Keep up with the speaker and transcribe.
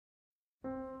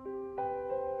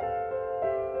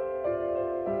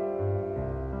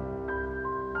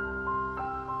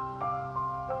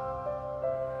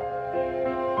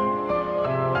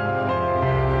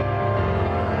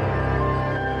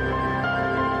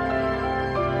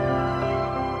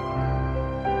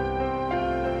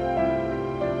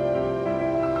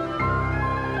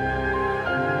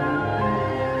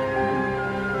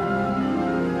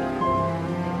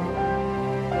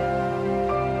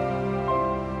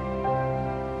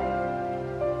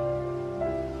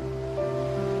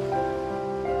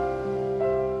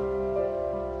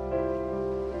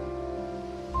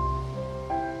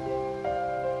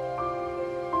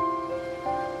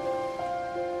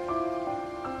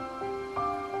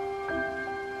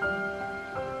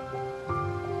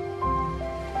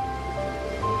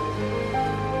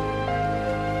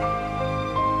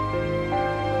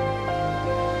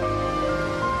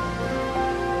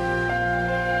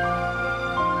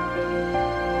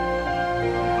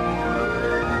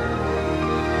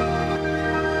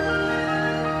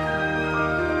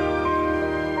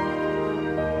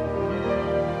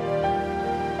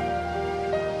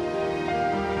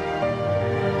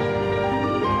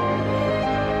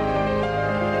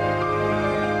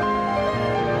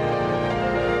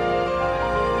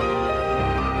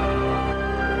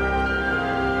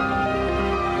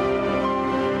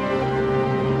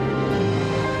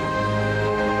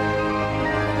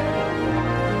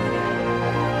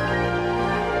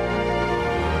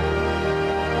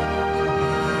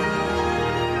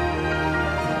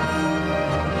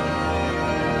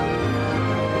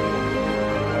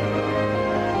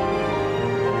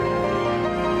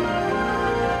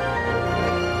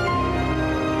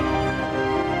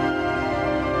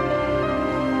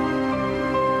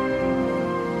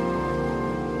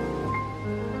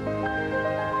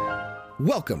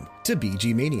Welcome to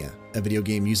BG Mania, a video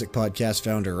game music podcast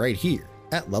found right here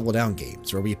at Level Down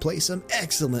Games, where we play some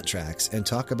excellent tracks and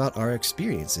talk about our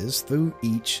experiences through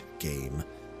each game.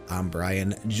 I'm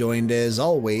Brian, joined as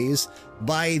always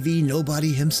by the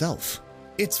nobody himself.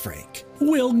 It's Frank.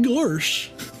 Well,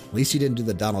 gosh. At least you didn't do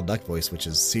the Donald Duck voice, which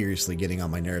is seriously getting on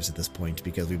my nerves at this point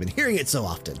because we've been hearing it so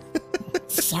often.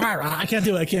 Sorry, I can't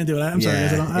do it. I'm sorry,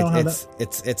 guys. I don't have that.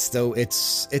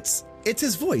 It's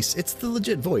his voice. It's the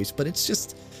legit voice, but it's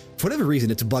just, for whatever reason,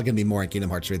 it's bugging me more in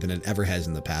Kingdom Hearts 3 than it ever has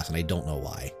in the past, and I don't know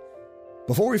why.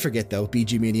 Before we forget, though,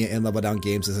 BG Mania and Level Down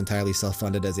Games is entirely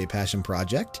self-funded as a passion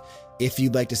project. If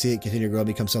you'd like to see it continue to grow and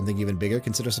become something even bigger,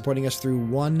 consider supporting us through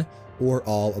one or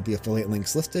all of the affiliate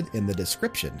links listed in the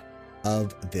description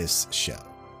of this show.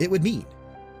 It would mean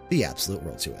the absolute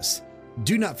world to us.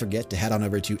 Do not forget to head on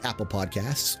over to Apple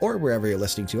Podcasts or wherever you're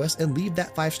listening to us and leave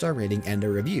that 5-star rating and a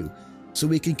review so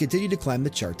we can continue to climb the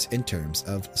charts in terms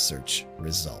of search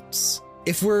results.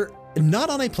 If we're not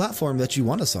on a platform that you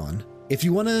want us on, if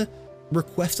you want to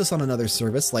request us on another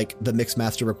service, like the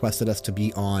Mixmaster requested us to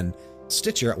be on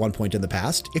Stitcher at one point in the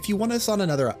past, if you want us on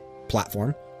another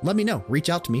platform, let me know. Reach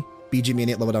out to me,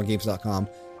 bgmania@leveldowngames.com,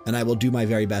 and I will do my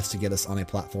very best to get us on a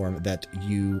platform that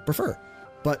you prefer.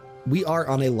 But we are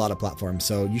on a lot of platforms,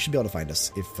 so you should be able to find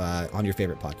us if on your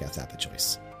favorite podcast app of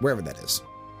choice, wherever that is.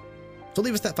 So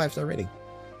leave us that 5-star rating.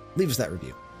 Leave us that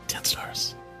review. 10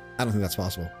 stars. I don't think that's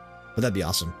possible, but that'd be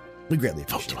awesome. We greatly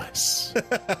appreciate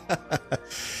it.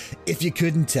 If you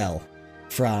couldn't tell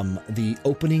from the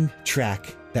opening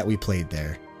track that we played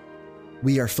there,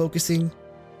 we are focusing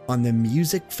on the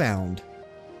music found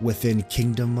within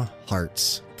Kingdom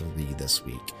Hearts 3 this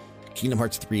week. Kingdom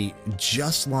Hearts 3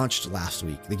 just launched last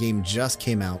week. The game just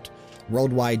came out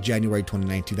worldwide January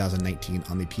 29, 2019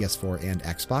 on the PS4 and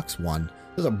Xbox One.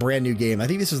 This is a brand new game. I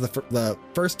think this is the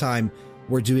first time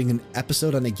we're doing an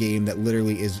episode on a game that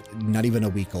literally is not even a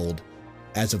week old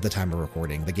as of the time of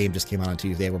recording. The game just came out on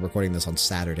Tuesday. We're recording this on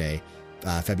Saturday,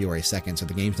 February 2nd, so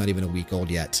the game's not even a week old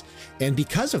yet. And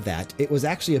because of that, it was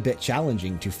actually a bit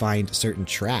challenging to find certain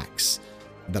tracks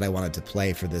that I wanted to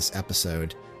play for this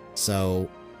episode. So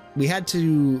we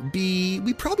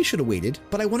probably should have waited,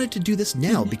 but I wanted to do this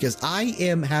now because I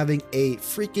am having a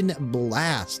freaking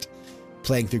blast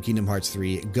playing through Kingdom Hearts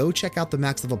 3. Go check out the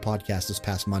Max Level podcast this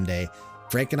past Monday.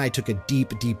 Frank and I took a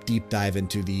deep dive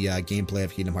into the gameplay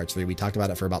of Kingdom Hearts 3. We talked about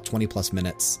it for about 20 plus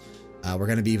minutes. We're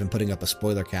going to be even putting up a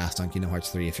spoiler cast on Kingdom Hearts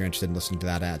 3 if you're interested in listening to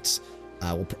that.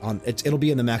 It'll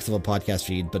be in the Max Level podcast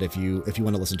feed, but if you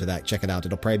want to listen to that, check it out.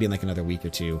 It'll probably be in like another week or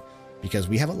two because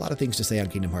we have a lot of things to say on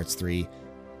Kingdom Hearts 3.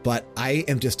 But I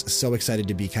am just so excited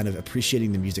to be kind of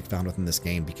appreciating the music found within this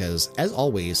game because, as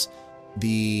always,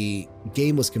 the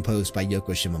game was composed by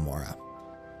Yoko Shimomura.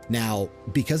 Now,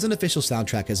 because an official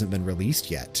soundtrack hasn't been released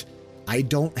yet, I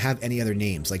don't have any other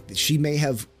names. Like, she may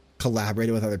have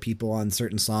collaborated with other people on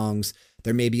certain songs.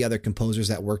 There may be other composers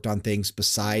that worked on things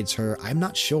besides her. I'm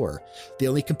not sure. The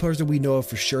only composer we know of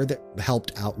for sure that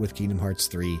helped out with Kingdom Hearts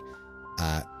 3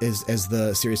 is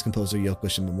the series composer Yoko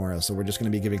Shimomura. So we're just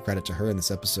going to be giving credit to her in this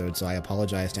episode. So I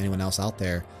apologize to anyone else out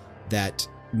there that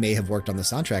may have worked on the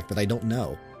soundtrack that I don't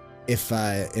know. If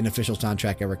an official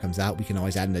soundtrack ever comes out, we can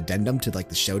always add an addendum to like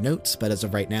the show notes. But as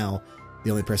of right now,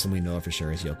 the only person we know of for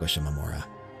sure is Yoko Shimomura.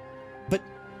 But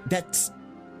that's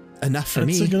enough for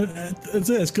me.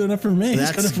 It's good enough for me.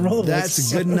 It's good enough for all of us.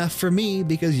 That's good enough for me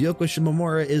because Yoko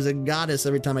Shimomura is a goddess.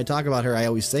 Every time I talk about her, I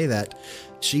always say that.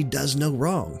 She does no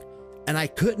wrong. And I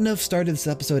couldn't have started this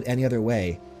episode any other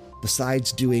way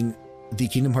besides doing the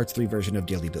Kingdom Hearts 3 version of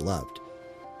Dearly Beloved.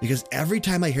 Because every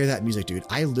time I hear that music, dude,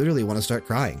 I literally want to start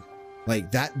crying.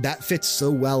 Like that fits so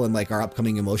well in like our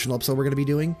upcoming emotional episode we're going to be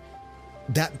doing.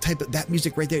 That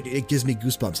music right there, it gives me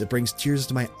goosebumps. It brings tears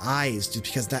to my eyes just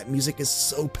because that music is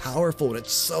so powerful and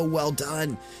it's so well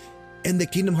done. And the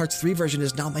Kingdom Hearts 3 version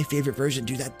is not my favorite version,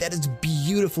 dude. That is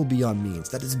beautiful beyond means.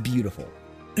 That is beautiful.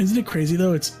 Isn't it crazy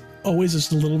though? It's always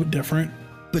just a little bit different.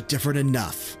 But different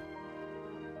enough.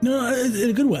 No, in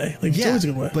a good way. Like, it's always a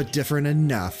good way. But different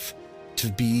enough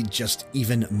to be just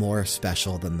even more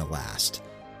special than the last.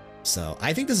 So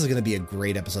I think this is going to be a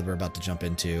great episode we're about to jump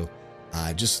into.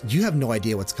 You have no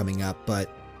idea what's coming up, but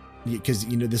because,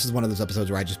 this is one of those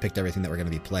episodes where I just picked everything that we're going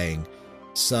to be playing.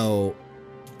 So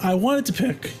I wanted to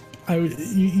pick.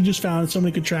 You just found so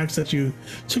many good tracks that you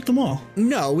took them all.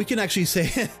 No, we can actually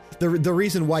say the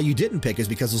reason why you didn't pick is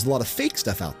because there's a lot of fake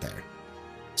stuff out there.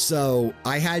 So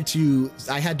I had to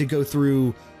go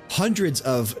through hundreds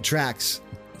of tracks,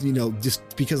 just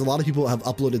because a lot of people have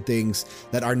uploaded things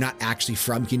that are not actually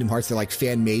from Kingdom Hearts. They're like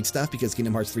fan-made stuff because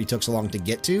Kingdom Hearts 3 took so long to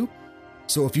get to.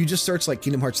 So if you just search like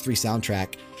Kingdom Hearts 3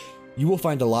 soundtrack, you will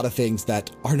find a lot of things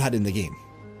that are not in the game.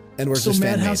 And we're so just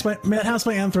Madhouse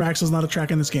by Anthrax is not a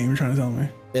track in this game, you're trying to tell me?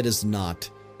 It is not.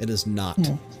 It is not.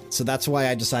 So that's why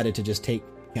I decided to just take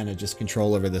kind of just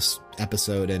control over this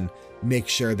episode and make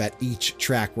sure that each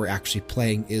track we're actually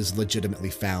playing is legitimately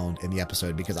found in the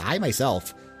episode, because I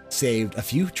myself saved a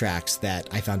few tracks that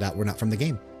I found out were not from the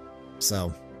game.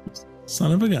 So,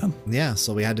 son of a gun. Yeah,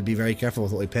 so we had to be very careful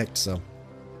with what we picked. So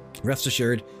rest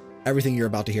assured, everything you're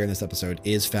about to hear in this episode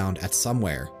is found at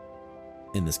somewhere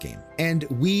in this game. And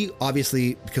we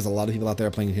obviously, because a lot of people out there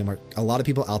are playing Kingdom Hearts, a lot of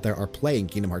people out there are playing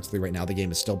Kingdom Hearts 3 right now. The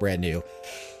game is still brand new.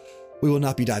 We will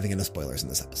not be diving into spoilers in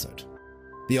this episode.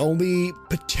 The only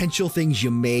potential things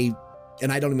you may,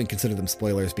 and I don't even consider them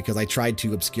spoilers because I tried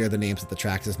to obscure the names of the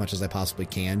tracks as much as I possibly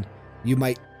can. You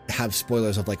might have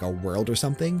spoilers of like a world or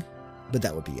something, but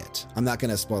that would be it. I'm not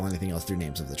going to spoil anything else through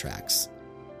names of the tracks.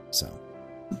 So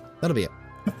that'll be it.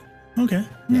 Okay.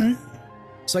 All right.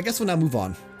 So I guess we'll now move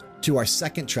on to our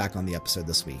second track on the episode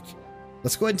this week.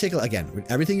 Let's go ahead and take a look. Again,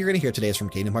 everything you're going to hear today is from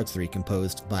Kingdom Hearts 3,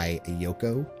 composed by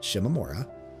Yoko Shimomura.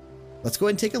 Let's go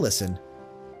ahead and take a listen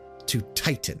to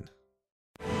Titan.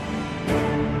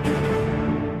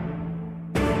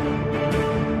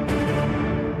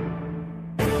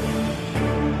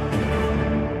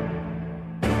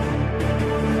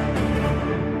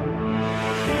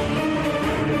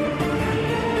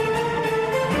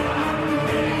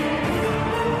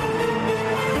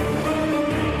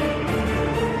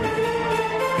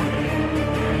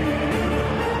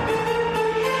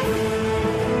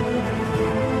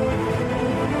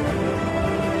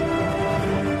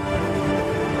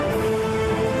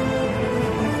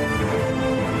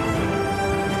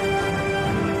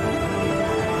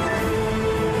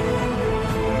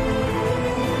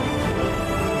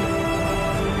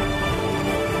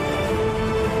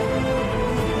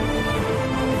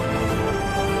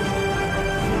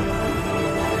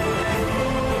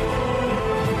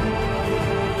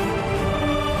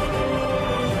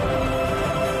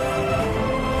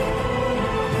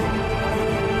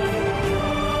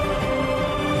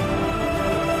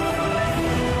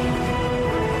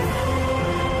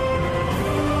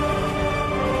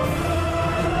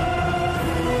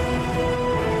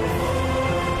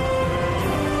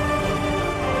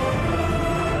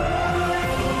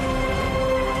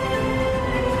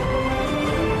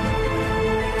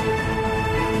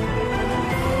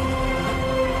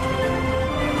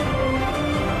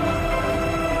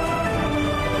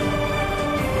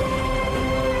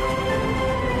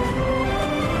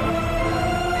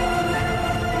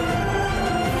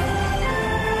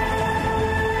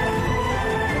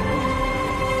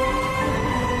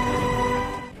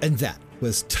 And that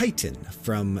was Titan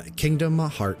from Kingdom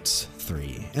Hearts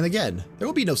 3. And again, there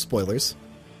will be no spoilers,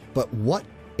 but what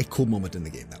a cool moment in the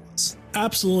game that was.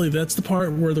 Absolutely. That's the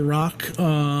part where The Rock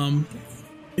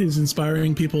is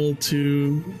inspiring people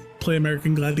to play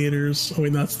American Gladiators. Oh,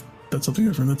 wait, that's something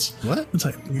different. That's what? The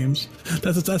Titan games.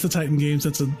 That's the Titan games.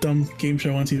 That's a dumb game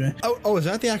show on TV. Oh, is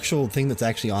that the actual thing that's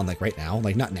actually on like right now?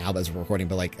 Like not now as we're recording,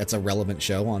 but like it's a relevant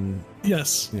show on.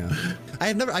 Yes. Yeah.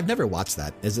 I've never watched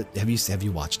that. Is it? Have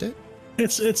you watched it?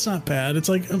 It's not bad. It's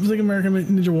like American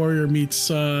Ninja Warrior meets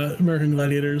American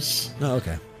Gladiators. Oh,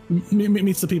 okay.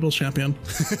 Meets the People's Champion.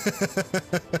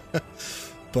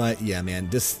 But yeah, man,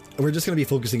 we're just going to be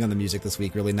focusing on the music this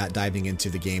week, really not diving into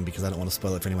the game because I don't want to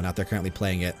spoil it for anyone out there currently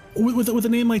playing it. With a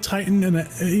name like Titan, and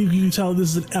you can tell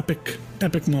this is an epic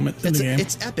moment in the game.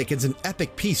 It's epic. It's an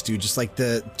epic piece, dude. Just like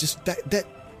that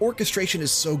orchestration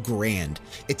is so grand.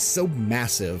 It's so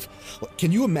massive.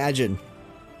 Can you imagine?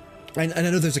 And I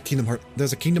know there's a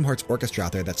Kingdom Hearts orchestra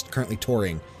out there that's currently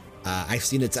touring. I've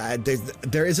seen it.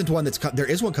 There isn't one there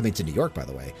is one coming to New York, by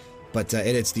the way. But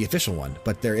it's the official one,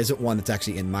 but there isn't one that's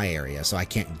actually in my area, so I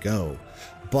can't go.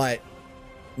 But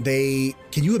can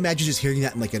you imagine just hearing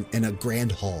that in a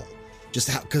grand hall, just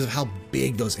because of how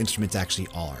big those instruments actually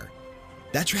are?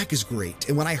 That track is great,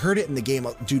 and when I heard it in the game,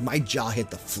 dude, my jaw hit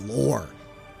the floor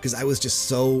because I was just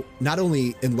so not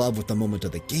only in love with the moment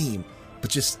of the game, but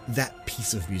just that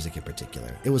piece of music in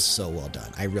particular. It was so well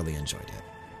done. I really enjoyed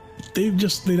it. They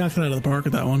knocked it out of the park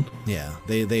with that one. Yeah,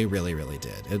 they really, really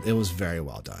did. It was very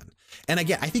well done. And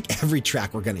again, I think every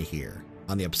track we're going to hear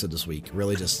on the episode this week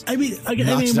really just we're going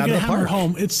to hammer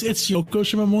home. It's Yoko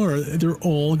Shimomura. They're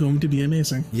all going to be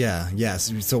amazing. Yeah,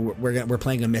 yes. So we're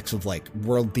playing a mix of like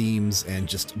world themes and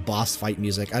just boss fight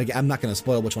music. I'm not going to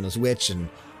spoil which one is which, and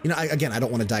I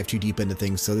don't want to dive too deep into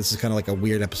things. So this is kind of like a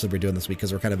weird episode we're doing this week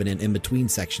because we're kind of in an in-between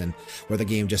section where the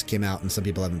game just came out and some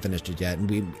people haven't finished it yet,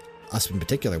 and us in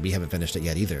particular, we haven't finished it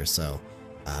yet either. So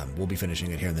We'll be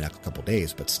finishing it here in the next couple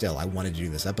days, but still, I wanted to do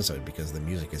this episode because the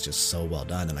music is just so well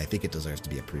done, and I think it deserves to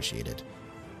be appreciated.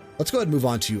 Let's go ahead and move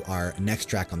on to our next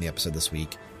track on the episode this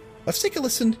week. Let's take a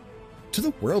listen to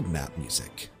the world map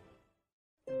music.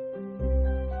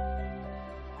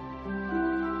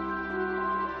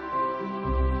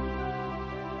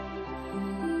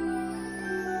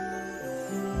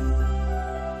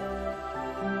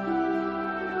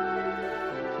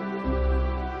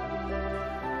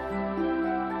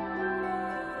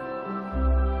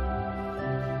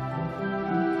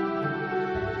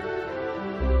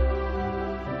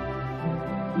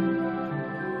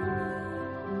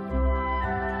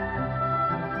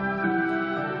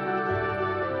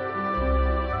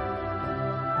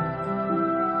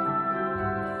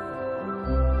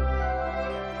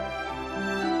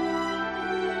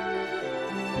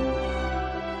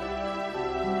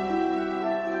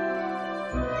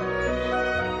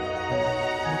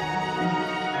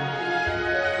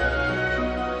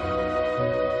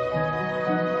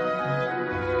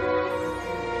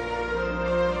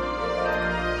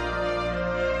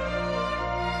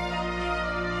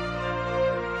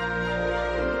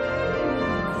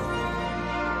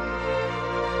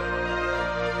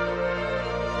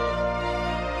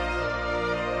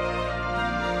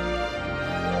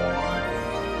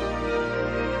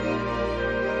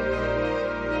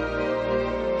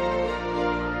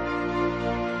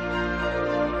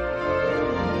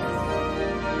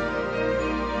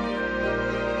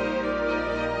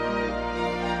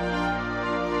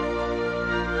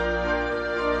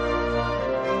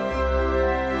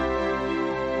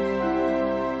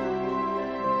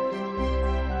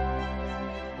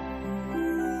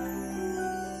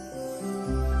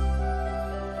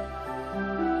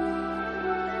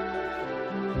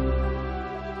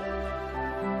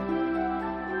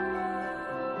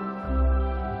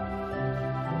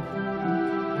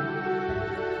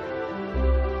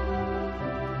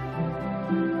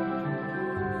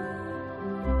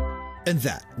 And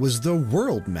that was the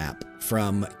world map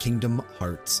from Kingdom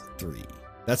Hearts 3.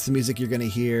 That's the music you're going to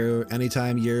hear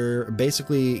anytime you're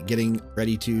basically getting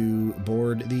ready to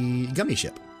board the gummy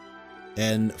ship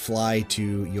and fly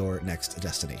to your next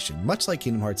destination. Much like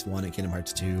Kingdom Hearts 1 and Kingdom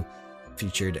Hearts 2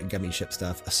 featured gummy ship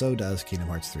stuff, so does Kingdom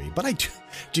Hearts 3. But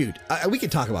we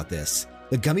could talk about this.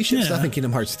 The gummy ship stuff in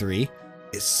Kingdom Hearts 3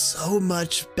 is so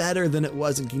much better than it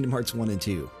was in Kingdom Hearts 1 and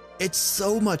 2. It's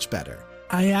so much better.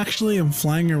 I actually am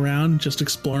flying around, just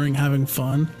exploring, having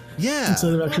fun. Yeah.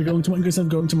 Instead of actually going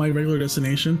to my regular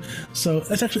destination. So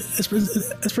that's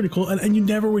pretty cool. And you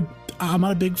never would. I'm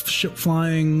not a big ship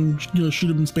flying, shoot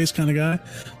 'em in space kind of guy.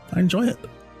 I enjoy it.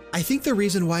 I think the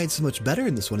reason why it's so much better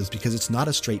in this one is because it's not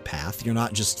a straight path. You're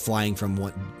not just flying from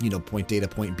one, point A to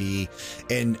point B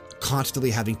and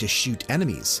constantly having to shoot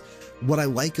enemies. What I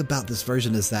like about this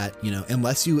version is that,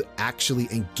 unless you actually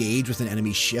engage with an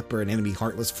enemy ship or an enemy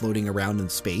Heartless floating around in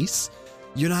space,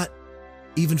 you're not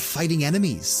even fighting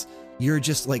enemies. You're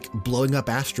just like blowing up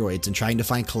asteroids and trying to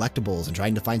find collectibles and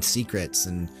trying to find secrets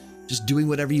and just doing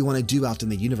whatever you want to do out in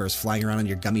the universe, flying around on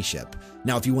your gummy ship.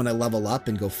 Now, if you want to level up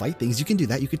and go fight things, you can do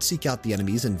that. You could seek out the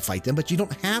enemies and fight them, but you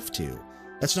don't have to.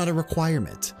 That's not a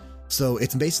requirement. So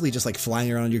it's basically just like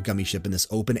flying around your gummy ship in this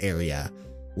open area,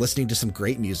 listening to some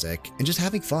great music and just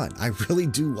having fun. I really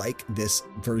do like this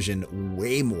version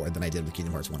way more than I did with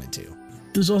Kingdom Hearts 1 and 2.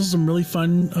 There's also some really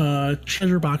fun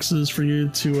treasure boxes for you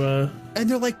to... And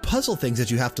they're like puzzle things that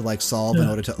you have to like solve in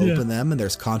order to open them. And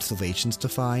there's constellations to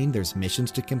find. There's missions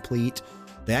to complete.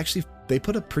 They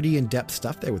put a pretty in-depth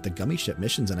stuff there with the gummy ship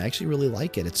missions, and I actually really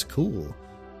like it. It's cool.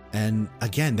 And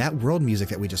again, that world music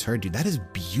that we just heard, dude, that is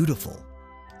beautiful.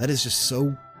 That is just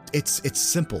so... It's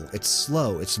simple. It's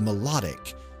slow. It's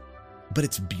melodic. But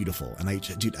it's beautiful. And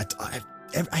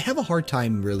I have a hard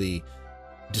time really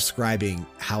describing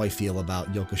how I feel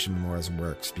about Yoko Shimomura's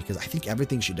works, because I think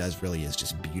everything she does really is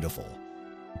just beautiful.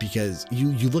 Because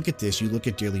you look at this, you look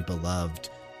at Dearly Beloved,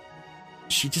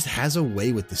 she just has a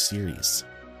way with the series.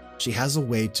 She has a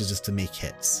way to make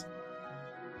hits.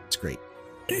 It's great.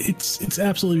 It's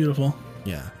absolutely beautiful.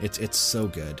 Yeah, it's so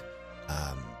good.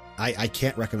 I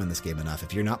can't recommend this game enough.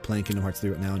 If you're not playing Kingdom Hearts 3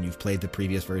 right now and you've played the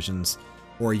previous versions,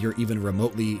 or you're even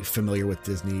remotely familiar with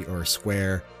Disney or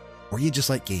Square, or you just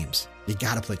like games, you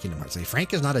gotta play Kingdom Hearts 3.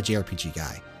 Frank is not a JRPG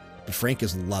guy, but Frank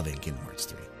is loving Kingdom Hearts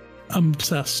 3. I'm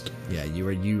obsessed. Yeah,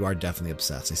 you are definitely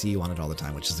obsessed. I see you on it all the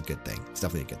time, which is a good thing. It's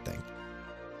definitely a good thing.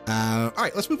 All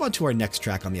right, let's move on to our next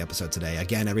track on the episode today.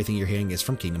 Again, everything you're hearing is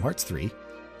from Kingdom Hearts 3.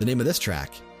 The name of this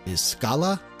track is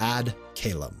Scala ad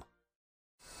Caelum.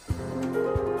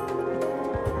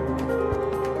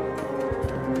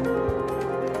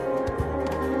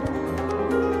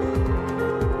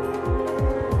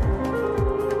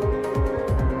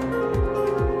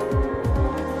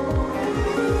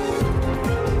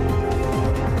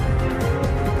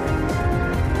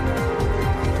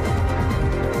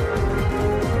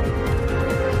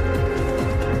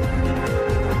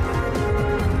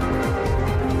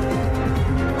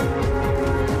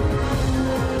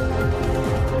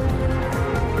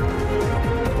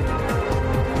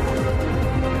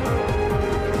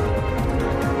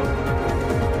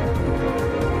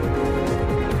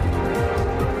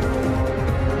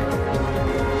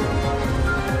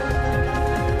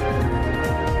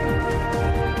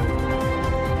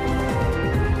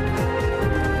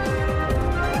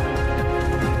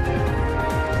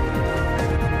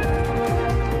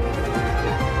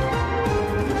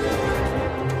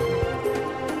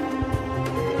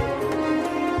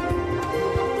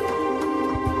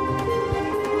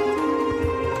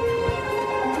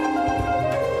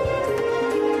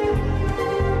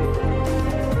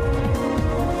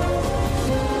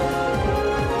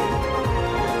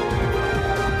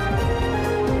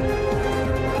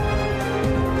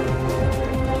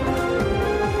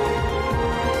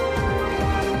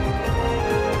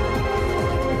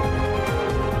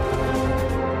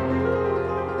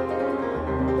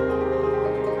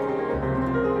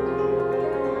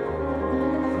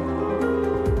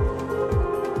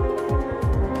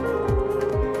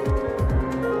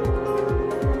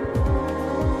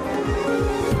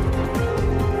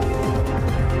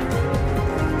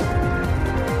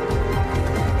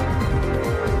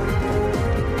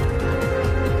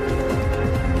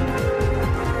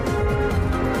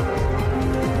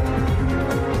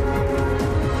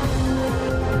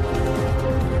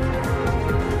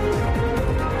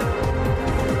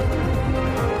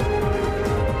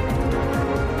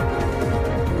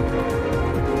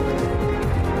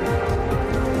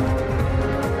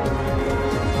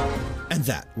 And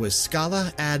that was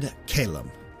Scala ad Caelum,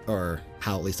 or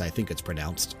how at least I think it's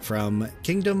pronounced, from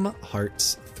Kingdom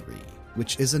Hearts 3,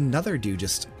 which is another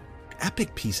just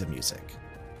epic piece of music.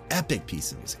 Epic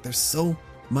piece of music. There's so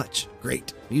much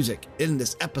great music in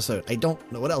this episode. I don't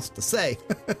know what else to say.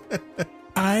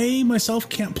 I myself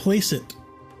can't place it.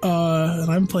 And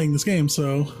I'm playing this game,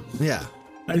 so Yeah.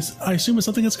 I assume it's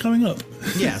something that's coming up.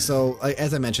 Yeah, so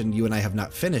as I mentioned, you and I have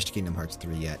not finished Kingdom Hearts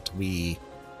 3 yet.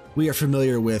 We are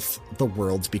familiar with the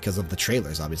worlds because of the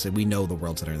trailers, obviously. We know the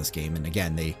worlds that are in this game, and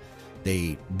again, they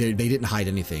didn't hide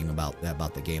anything about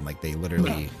the game. Like, they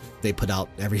literally they put out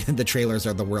the trailers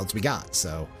are the worlds we got.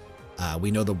 So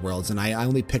we know the worlds, and I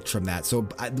only picked from that. So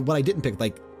what I didn't pick,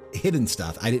 like hidden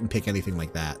stuff, I didn't pick anything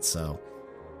like that. So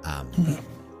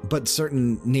but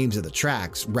certain names of the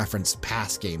tracks reference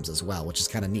past games as well, which is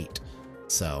kind of neat.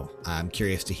 So I'm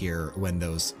curious to hear when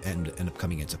those end up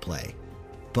coming into play.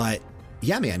 But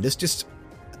yeah, man, this just,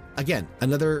 again,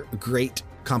 another great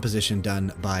composition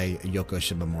done by Yoko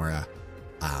Shimomura.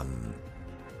 I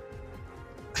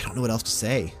don't know what else to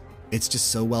say. It's just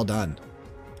so well done.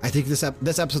 I think this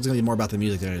episode's going to be more about the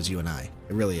music than it is you and I.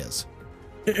 It really is.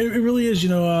 It really is,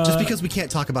 just because we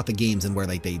can't talk about the games and where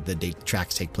like the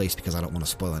tracks take place because I don't want to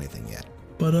spoil anything yet.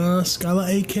 But Scala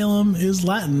ad Caelum is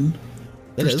Latin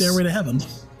for Stairway to Heaven.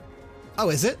 Oh,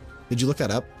 is it? Did you look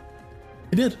that up?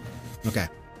 I did.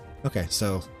 Okay,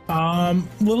 so a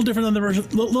little different than the version.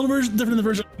 Little version different than the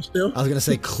version. Still, I was gonna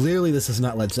say clearly this is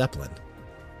not Led Zeppelin,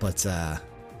 but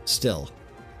still,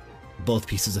 both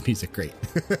pieces of music great.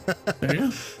 There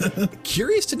you go.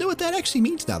 Curious to know what that actually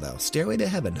means now, though. Stairway to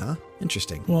Heaven, huh?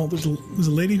 Interesting. Well, there's a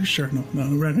lady who's sure. No,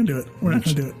 we're not gonna do it. We're not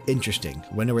gonna do it. Interesting.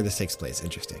 Wonder where this takes place.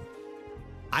 Interesting.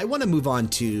 I want to move on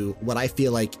to what I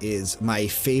feel like is my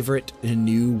favorite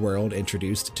new world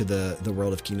introduced to the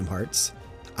world of Kingdom Hearts.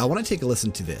 I want to take a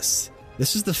listen to this.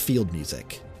 This is the field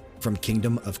music from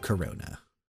Kingdom of Corona.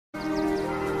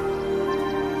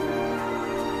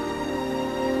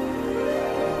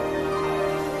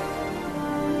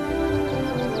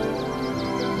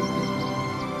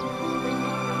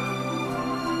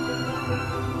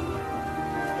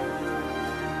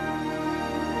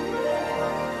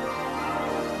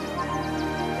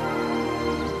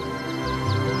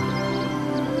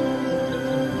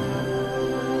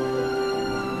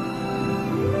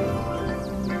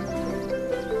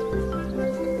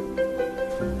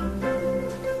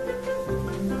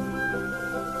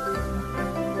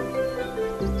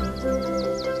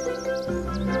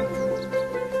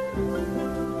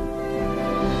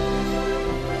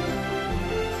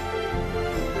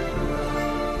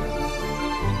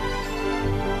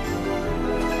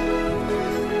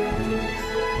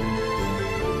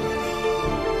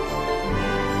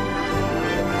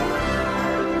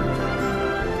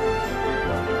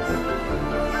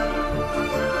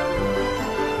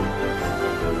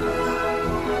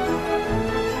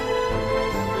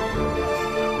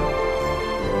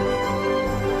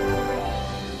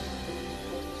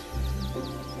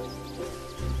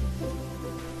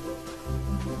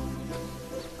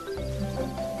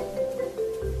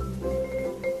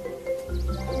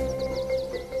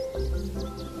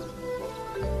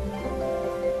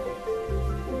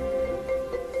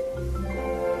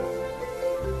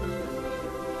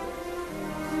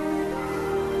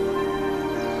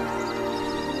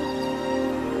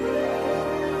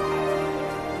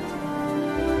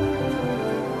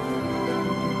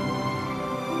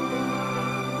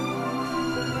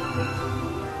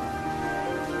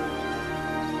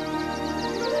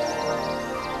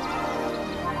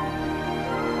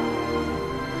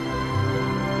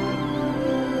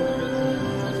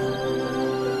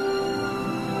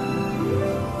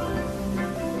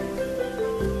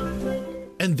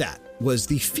 And that was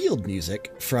the field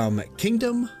music from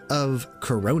Kingdom of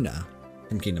Corona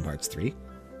from Kingdom Hearts 3.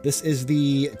 This is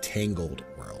the Tangled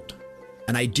world.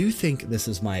 And I do think this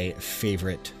is my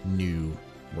favorite new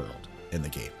world in the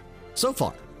game. So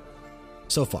far.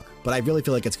 But I really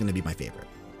feel like it's going to be my favorite.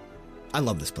 I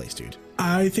love this place, dude.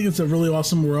 I think it's a really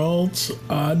awesome world.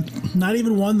 Not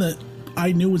even one that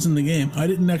I knew was in the game. I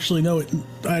didn't actually know it.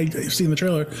 I've seen the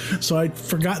trailer, so I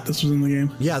forgot this was in the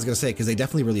game. Yeah, I was going to say, because they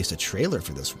definitely released a trailer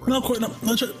for this world. No, of course, no,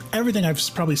 everything I've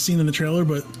probably seen in the trailer,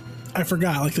 but I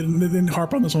forgot. Like, they didn't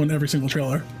harp on this one in every single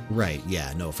trailer. Right,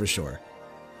 yeah, no, for sure.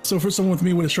 So for someone with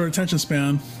me with a short attention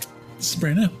span, this is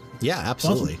brand new. Yeah,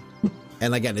 absolutely. Awesome.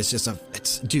 And again, it's just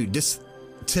dude, this,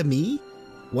 to me,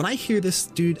 when I hear this,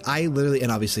 dude, I literally,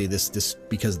 and obviously this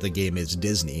because the game is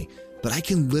Disney, but I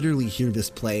can literally hear this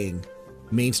playing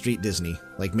Main Street Disney,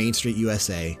 like Main Street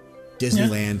USA,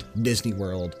 Disneyland, yeah. Disney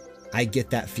World. I get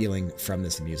that feeling from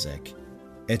this music.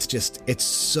 It's just, it's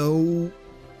so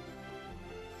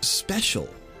special.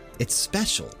 It's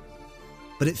special.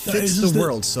 But it fits the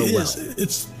world so well.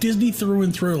 It's Disney through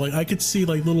and through. Like I could see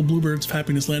like little bluebirds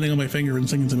happiness landing on my finger and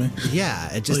singing to me.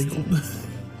 Yeah, it just like,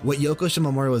 what Yoko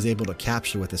Shimomura was able to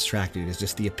capture with this track, dude, is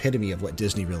just the epitome of what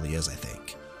Disney really is, I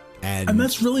think. And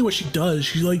that's really what she does.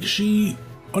 She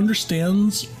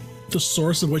understands the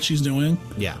source of what she's doing.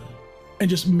 Yeah. And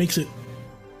just makes it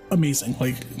amazing.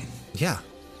 Like yeah.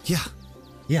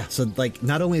 So like,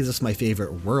 not only is this my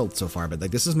favorite world so far, but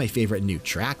like this is my favorite new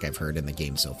track I've heard in the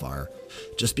game so far,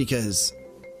 just because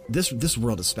this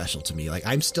world is special to me. Like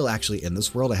I'm still actually in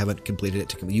this world. I haven't completed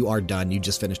it. You are done. You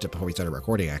just finished it before we started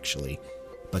recording, actually.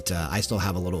 But I still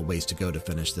have a little ways to go to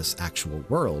finish this actual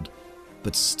world.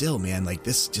 But still, man, like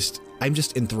I'm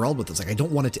just enthralled with this. Like I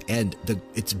don't want it to end.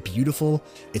 It's beautiful.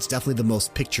 It's definitely the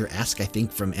most picturesque, I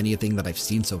think, from anything that I've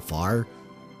seen so far.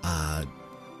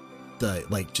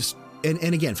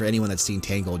 And again, for anyone that's seen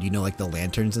Tangled, you know, like the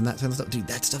lanterns and that kind of stuff. Dude,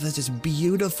 that stuff is just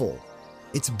beautiful.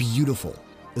 It's beautiful.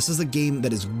 This is a game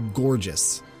that is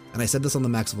gorgeous. And I said this on the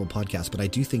Maxwell podcast, but I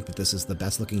do think that this is the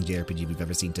best looking JRPG we've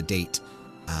ever seen to date.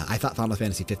 I thought Final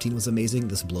Fantasy 15 was amazing.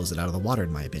 This blows it out of the water,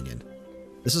 in my opinion.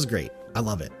 This is great. I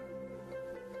love it.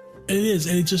 It is.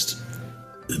 And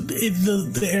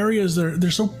the areas, they're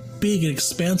so big and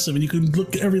expansive, and you can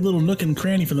look at every little nook and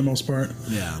cranny for the most part.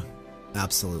 Yeah,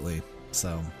 absolutely. So...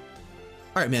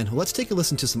 all right, man, well, let's take a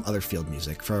listen to some other field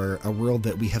music for a world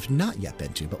that we have not yet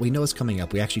been to, but we know is coming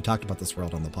up. We actually talked about this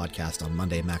world on the podcast on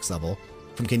Monday, Max Level,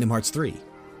 from Kingdom Hearts 3.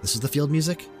 This is the field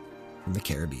music from the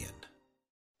Caribbean.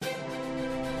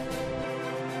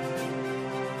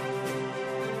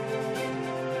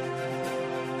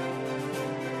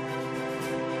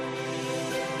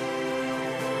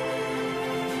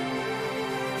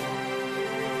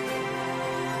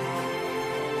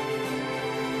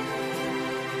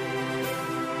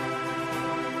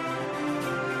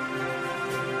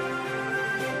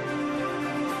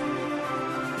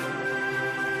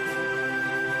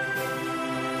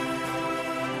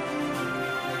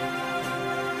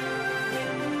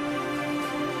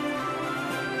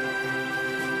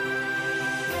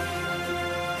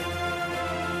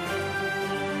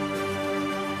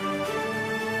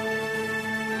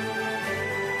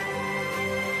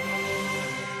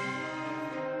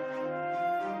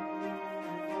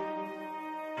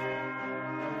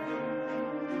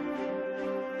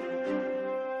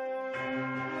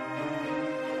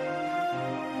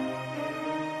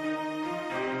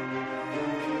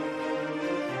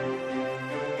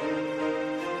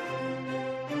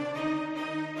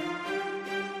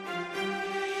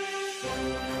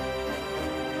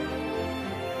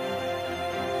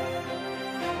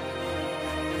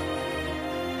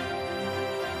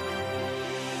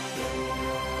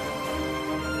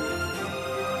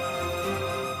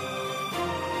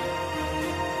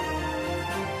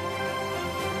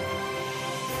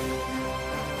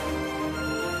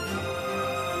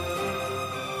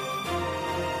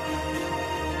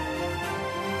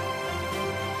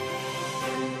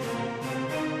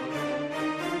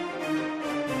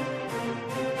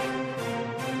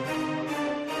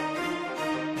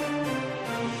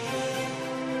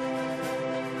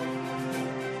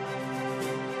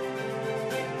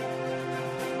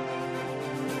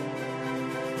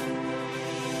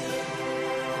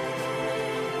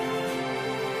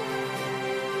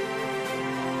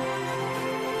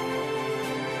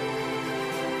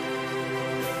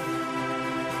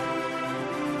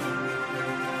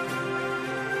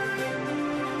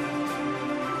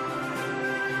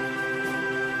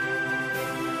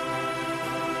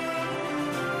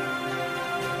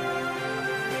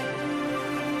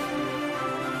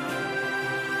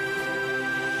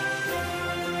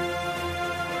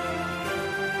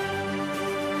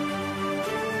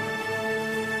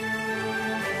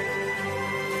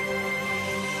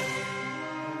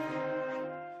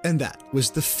 And that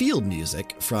was the field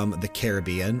music from the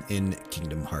Caribbean in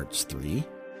Kingdom Hearts 3.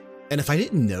 And if I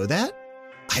didn't know that,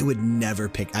 I would never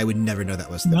know that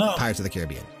was the Pirates of the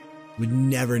Caribbean. Would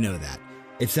never know that.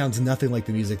 It sounds nothing like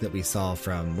the music that we saw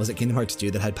from, was it Kingdom Hearts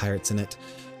 2 that had pirates in it?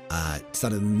 It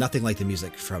sounded nothing like the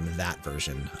music from that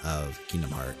version of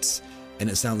Kingdom Hearts. And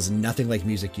it sounds nothing like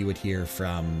music you would hear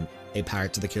from a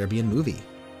Pirates of the Caribbean movie.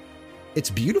 It's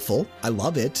beautiful. I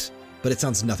love it. But it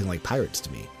sounds nothing like pirates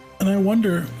to me. And I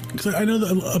wonder, because I know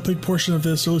that a big portion of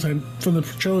this early time from the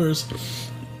trailers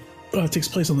takes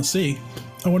place on the sea.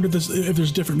 I wonder if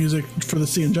there's different music for the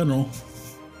sea in general.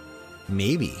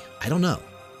 Maybe. I don't know.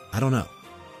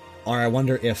 Or I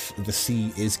wonder if the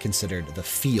sea is considered the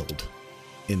field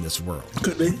in this world.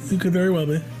 Could be. It could very well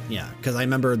be. Yeah, because I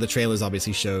remember the trailers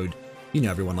obviously showed,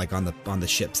 everyone like on the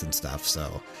ships and stuff.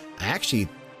 So I actually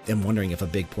am wondering if a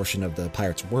big portion of the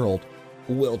pirates' world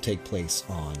will take place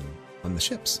on the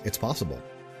ships. It's possible.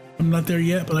 I'm not there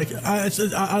yet, but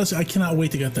honestly, I cannot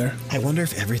wait to get there. I wonder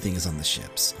if everything is on the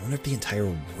ships. I wonder if the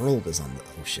entire world is on the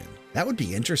ocean. That would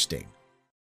be interesting.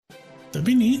 That'd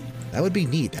be neat. That would be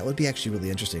neat. That would be actually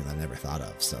really interesting that I never thought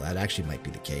of. So that actually might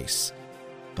be the case.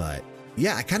 But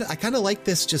yeah, I kind of like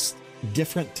this just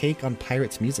different take on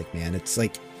Pirates music, man. It's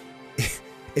like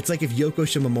it's like if Yoko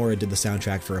Shimomura did the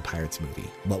soundtrack for a Pirates movie.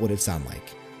 What would it sound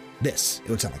like? This. It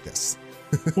would sound like this.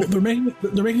 Well, they're making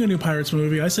a new Pirates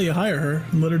movie. I say you hire her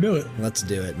and let her do it. Let's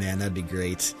do it, man. That'd be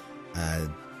great.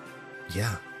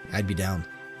 Yeah, I'd be down.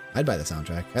 I'd buy the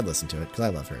soundtrack. I'd listen to it because I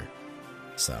love her.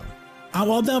 So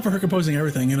I'm down for her composing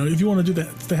everything. You know, if you want to do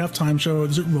the halftime show,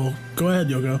 roll, go ahead,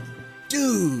 Yoko.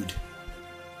 Dude,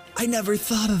 I never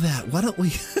thought of that. Why don't we?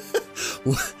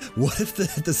 What if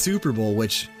the Super Bowl,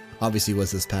 which obviously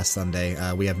was this past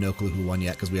Sunday, we have no clue who won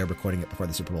yet because we are recording it before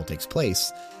the Super Bowl takes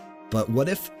place. But what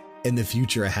if in the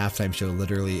future a halftime show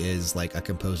literally is like a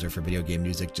composer for video game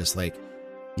music, just like,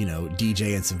 you know,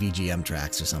 DJ and some VGM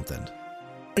tracks or something?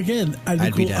 Again,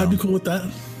 I'd be cool. I'd be cool with that.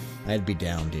 I'd be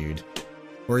down, dude.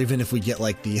 Or even if we get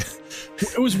like the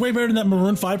it was way better than that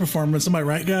Maroon 5 performance. Am I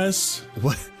right, guys?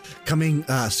 What coming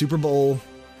Super Bowl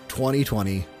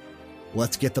 2020?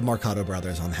 Let's get the Marcato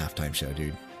brothers on the halftime show,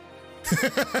 dude.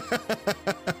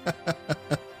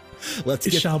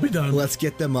 It shall be done. Let's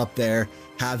get them up there.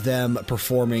 Have them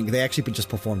performing. They actually just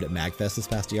performed at MagFest this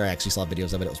past year. I actually saw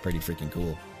videos of it. It was pretty freaking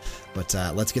cool. But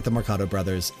let's get the Marcato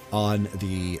brothers on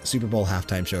the Super Bowl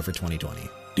halftime show for 2020.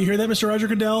 Do you hear that, Mr. Roger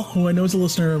Goodell, who I know is a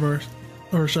listener of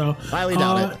our show? Highly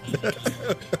doubt it.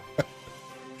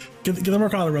 Get the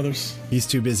Marcato brothers. He's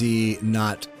too busy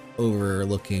not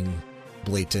overlooking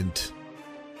blatant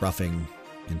roughing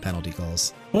and penalty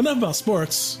calls. Well, enough about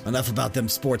sports. Enough about them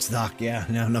sports, Doc. Yeah,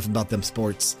 no, enough about them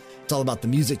sports. It's all about the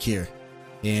music here.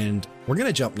 And we're going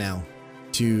to jump now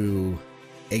to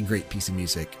a great piece of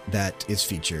music that is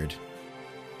featured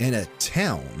in a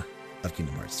town of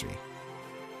Kingdom Hearts 3.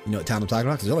 You know what town I'm talking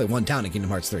about? Because there's only one town in Kingdom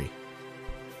Hearts 3.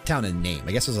 Town in name.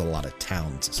 I guess there's a lot of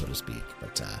towns, so to speak.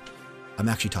 But I'm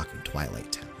actually talking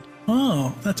Twilight Town.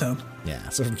 Oh, that town. Yeah,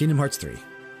 so from Kingdom Hearts 3,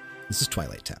 this is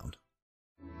Twilight Town.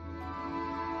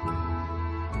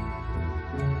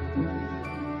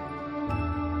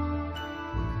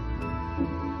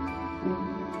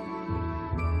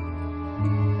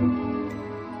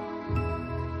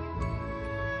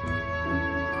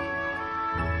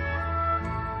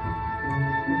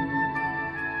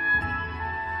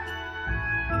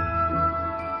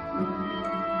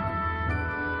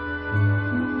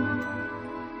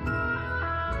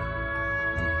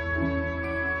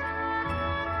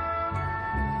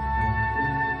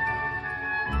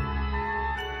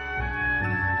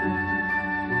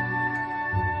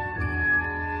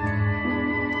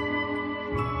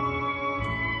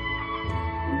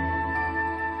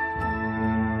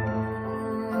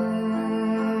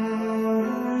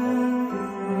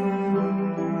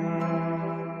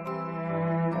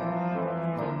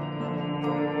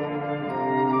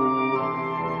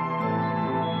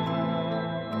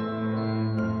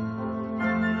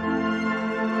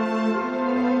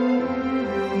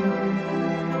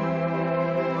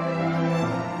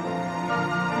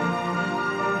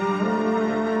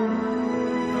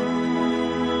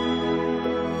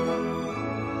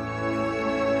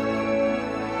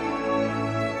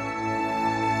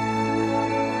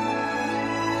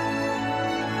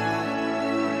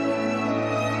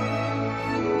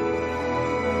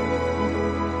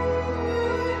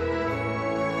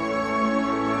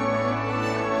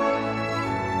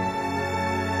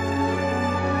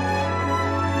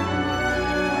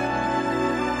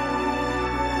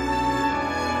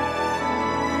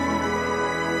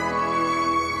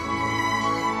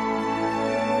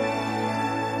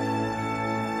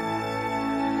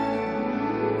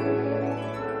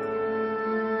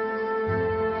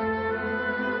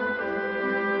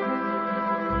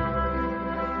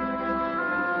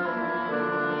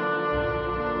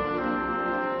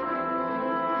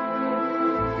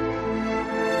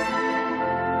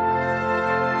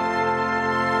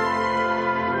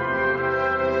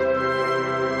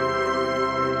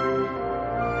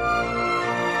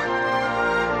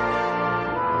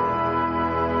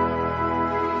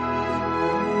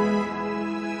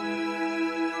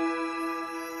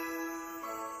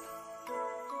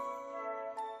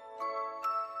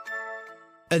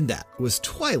 And that was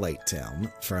Twilight Town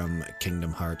from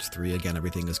Kingdom Hearts 3. Again,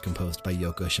 everything is composed by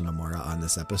Yoko Shimomura on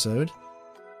this episode.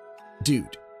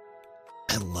 Dude,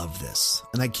 I love this.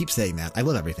 And I keep saying that. I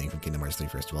love everything from Kingdom Hearts 3,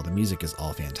 first of all. The music is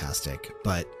all fantastic.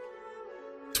 But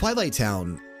Twilight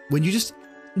Town, when you just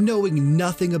knowing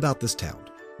nothing about this town,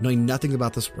 knowing nothing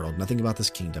about this world, nothing about this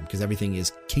kingdom, because everything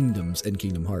is kingdoms and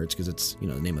Kingdom Hearts because it's, the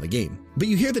name of the game. But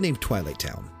you hear the name Twilight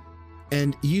Town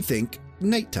and you think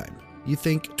nighttime. You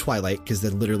think Twilight because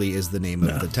that literally is the name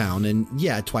of the town. And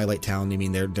yeah, Twilight Town, I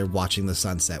mean, they're watching the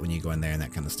sunset when you go in there and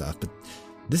that kind of stuff. But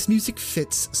this music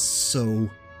fits so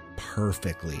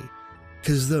perfectly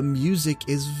because the music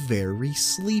is very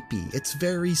sleepy. It's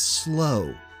very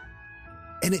slow.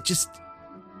 And it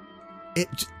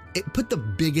put the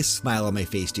biggest smile on my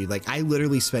face, dude. Like, I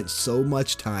literally spent so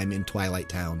much time in Twilight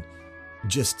Town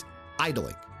just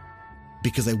idling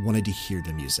because I wanted to hear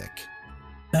the music.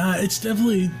 It's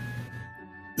definitely...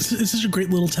 It's such a great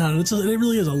little town. It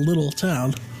really is a little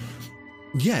town.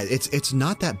 Yeah, it's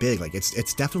not that big. Like,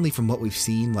 it's definitely, from what we've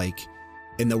seen, like,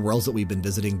 in the worlds that we've been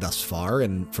visiting thus far,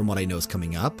 and from what I know is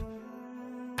coming up,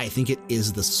 I think it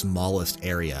is the smallest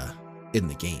area in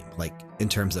the game, like, in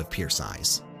terms of pure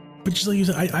size. But just like you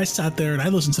said, I sat there and I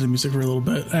listened to the music for a little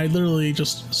bit. I literally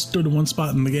just stood in one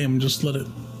spot in the game and just let it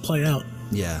play out.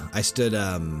 Yeah, I stood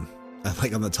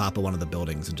like on the top of one of the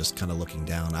buildings and just kind of looking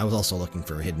down. I was also looking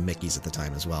for hidden Mickeys at the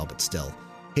time as well, but still,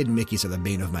 hidden Mickeys are the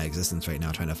bane of my existence right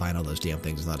now, trying to find all those damn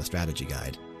things without a strategy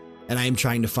guide. And I am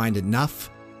trying to find enough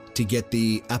to get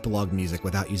the epilogue music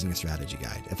without using a strategy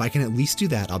guide. If I can at least do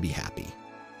that, I'll be happy.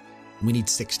 We need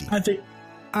 60.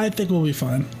 I think we'll be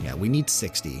fine. Yeah, we need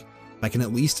 60. If I can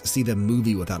at least see the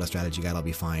movie without a strategy guide, I'll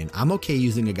be fine. I'm okay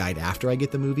using a guide after I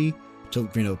get the movie to,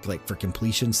 like, for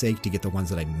completion's sake, to get the ones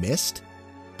that I missed.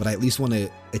 But I at least want to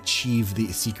achieve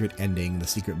the secret ending, the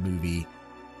secret movie,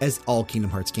 as all Kingdom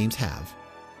Hearts games have,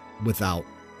 without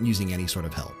using any sort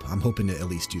of help. I'm hoping to at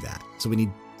least do that. So we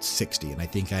need 60, and I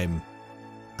think I'm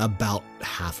about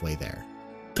halfway there.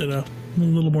 Ditto. A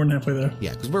little more than halfway there.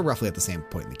 Yeah, because we're roughly at the same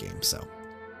point in the game, so...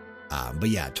 but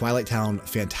yeah, Twilight Town,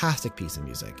 fantastic piece of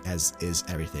music, as is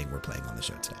everything we're playing on the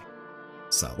show today.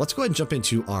 So let's go ahead and jump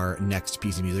into our next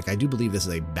piece of music. I do believe this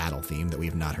is a battle theme that we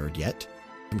have not heard yet.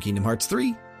 From Kingdom Hearts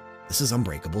 3, this is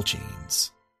Unbreakable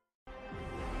Chains.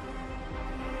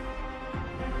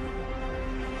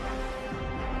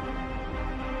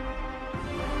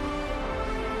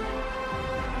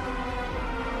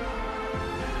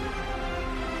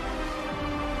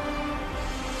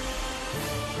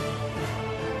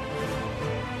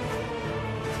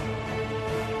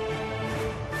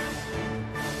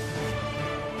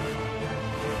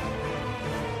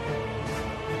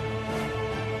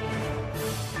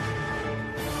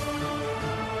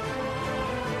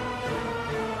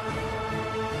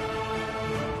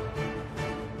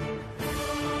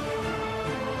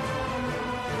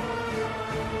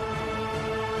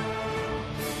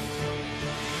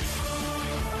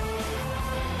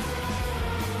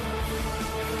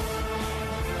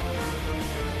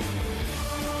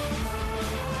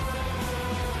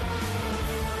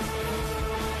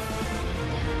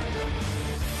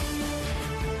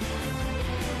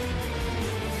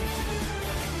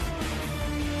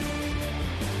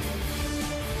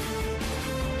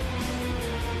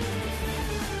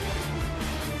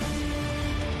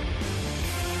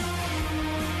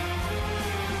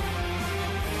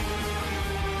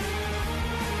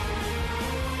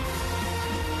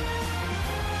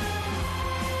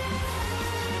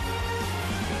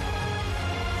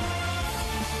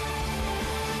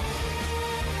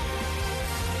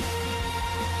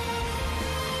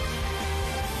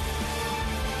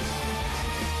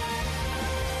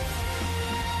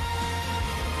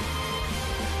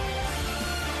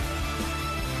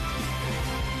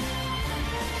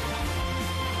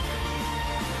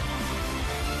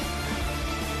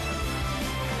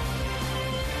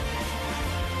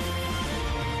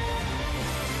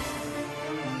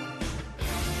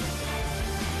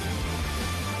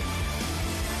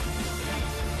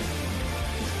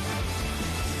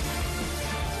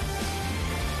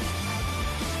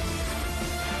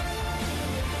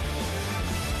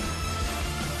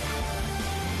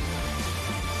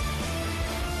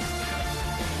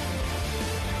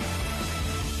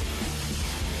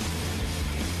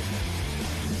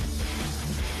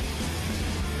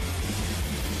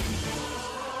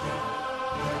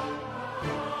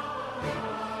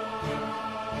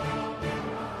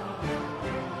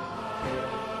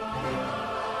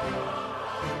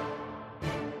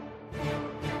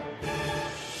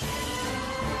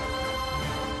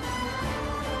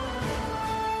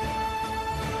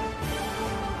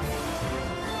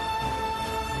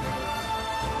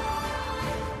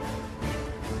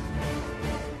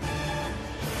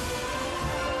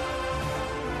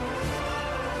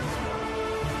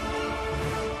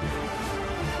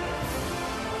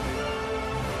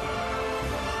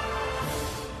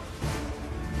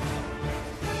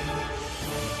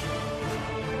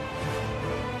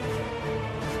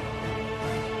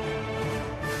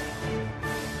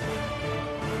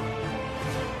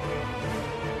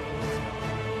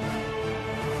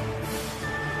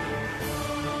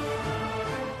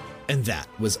 And that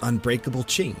was Unbreakable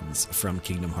Chains from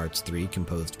Kingdom Hearts 3,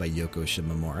 composed by Yoko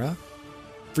Shimomura.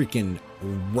 Freaking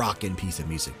rockin' piece of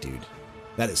music, dude.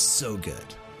 That is so good.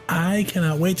 I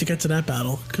cannot wait to get to that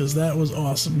battle because that was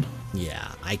awesome.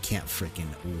 Yeah, I can't freaking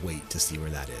wait to see where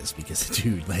that is because,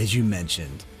 dude, as you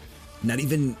mentioned, not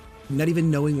even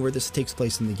knowing where this takes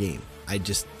place in the game, I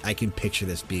can picture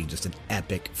this being just an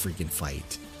epic freaking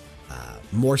fight,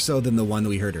 more so than the one that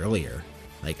we heard earlier.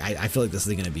 Like, I feel like this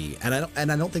is going to be, and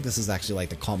I don't think this is actually like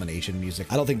the culmination music.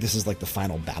 I don't think this is like the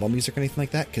final battle music or anything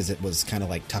like that, because it was kind of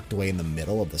like tucked away in the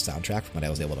middle of the soundtrack from what I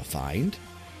was able to find.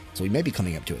 So we may be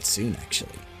coming up to it soon,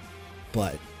 actually.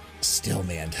 But still,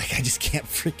 man, like, I just can't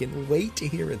freaking wait to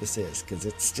hear where this is, because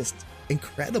it's just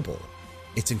incredible.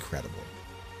 It's incredible.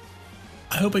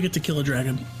 I hope I get to kill a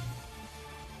dragon.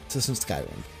 So this is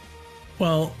Skyrim.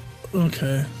 Well,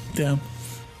 okay, damn.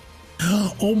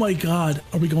 Oh my god,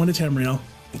 are we going to Tamriel?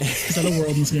 Is that a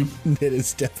world in this game? It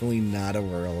is definitely not a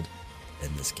world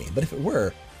in this game. But if it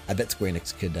were, I bet Square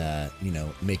Enix could,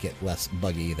 make it less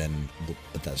buggy than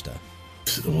Bethesda.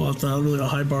 Well, it's not really a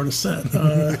high bar to set.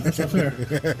 That's not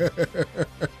fair.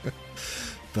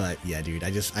 But yeah, dude,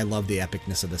 I love the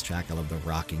epicness of this track. I love the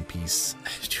rocking piece.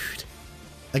 Dude.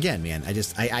 Again, man,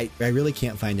 I really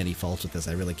can't find any faults with this.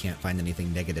 I really can't find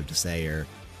anything negative to say, or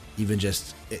even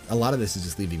just, a lot of this is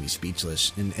just leaving me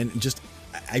speechless. And just,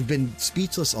 I've been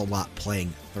speechless a lot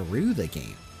playing through the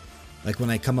game. Like when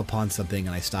I come upon something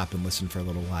and I stop and listen for a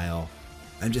little while,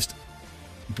 I'm just,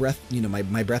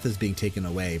 my breath is being taken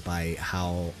away by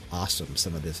how awesome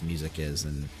some of this music is,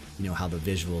 and how the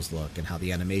visuals look and how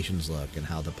the animations look and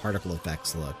how the particle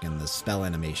effects look and the spell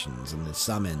animations and the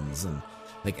summons, and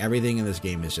like everything in this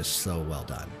game is just so well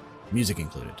done. Music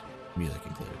included.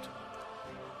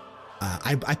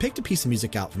 I picked a piece of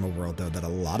music out from a world, though, that a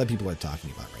lot of people are talking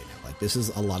about right now. Like, this is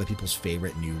a lot of people's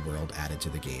favorite new world added to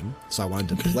the game. So I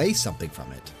wanted to play something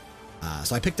from it.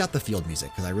 So I picked out the field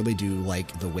music because I really do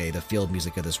like the way the field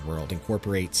music of this world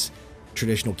incorporates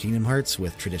traditional Kingdom Hearts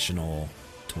with traditional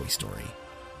Toy Story.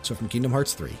 So from Kingdom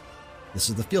Hearts 3, this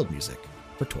is the field music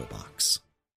for Toy Box.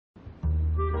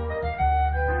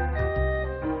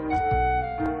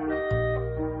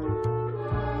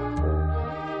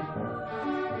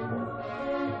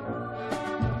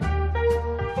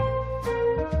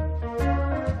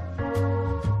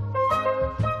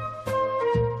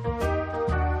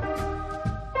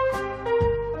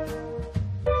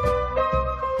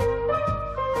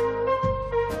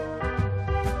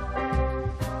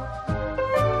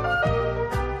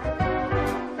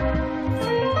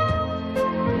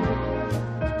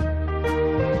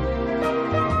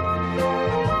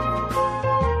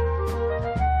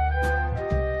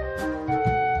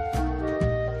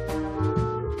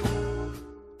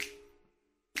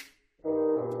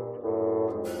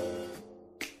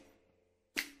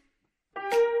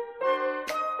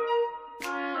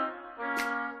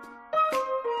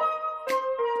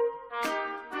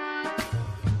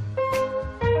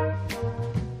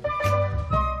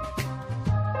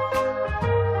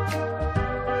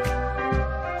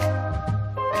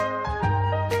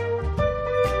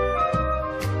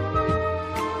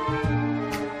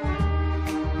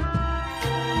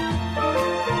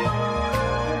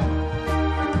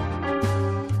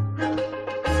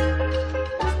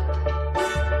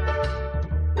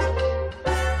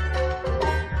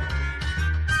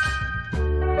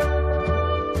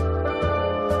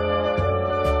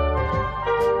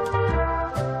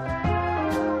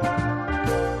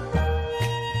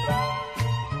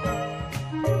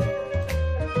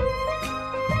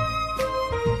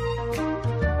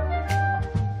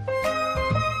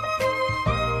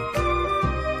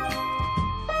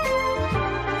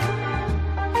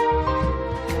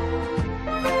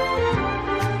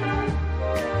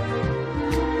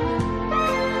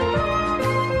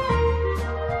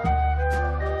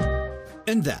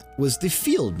 And that was the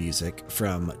field music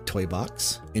from Toy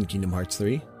Box in Kingdom Hearts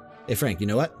 3. Hey, Frank, you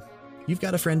know what? You've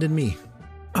got a friend in me.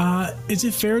 Is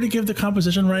it fair to give the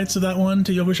composition rights of that one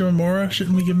to Yoko Shimomura?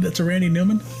 Shouldn't we give that to Randy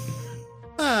Newman?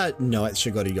 No, it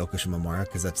should go to Yoko Shimomura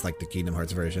because that's like the Kingdom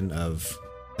Hearts version of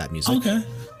that music. Okay.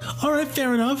 All right,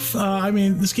 fair enough. I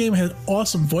mean, this game had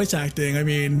awesome voice acting. I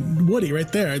mean, Woody right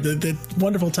there, the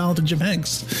wonderful, talented Jim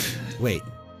Hanks. Wait,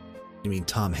 you mean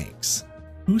Tom Hanks?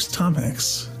 Who's Tom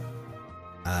Hanks?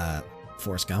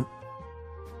 Forrest Gump.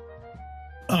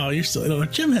 Oh, you're still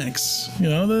Jim Hanks.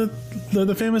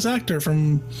 The famous actor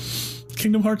from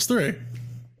Kingdom Hearts 3.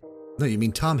 No, you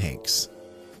mean Tom Hanks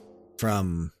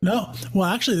from... No. Well,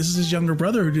 actually, this is his younger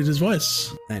brother who did his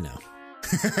voice. I know.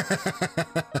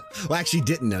 Well, I actually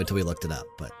didn't know until we looked it up,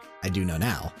 but I do know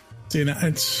now. See,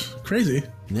 it's crazy.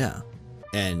 Yeah.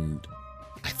 And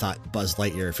I thought Buzz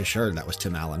Lightyear for sure that was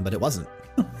Tim Allen, but it wasn't.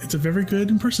 It's a very good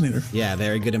impersonator. Yeah,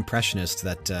 very good impressionist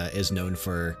that is known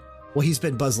for, well, he's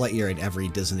been Buzz Lightyear in every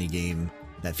Disney game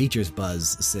that features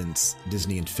Buzz since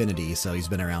Disney Infinity. So he's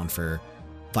been around for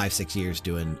 5-6 years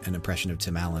doing an impression of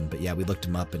Tim Allen. But yeah, we looked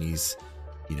him up and he's,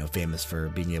 you know, famous for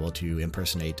being able to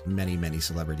impersonate many, many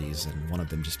celebrities, and one of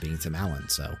them just being Tim Allen.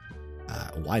 So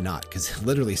why not? Because it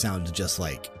literally sounds just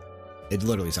like, it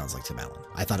literally sounds like Tim Allen.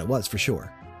 I thought it was for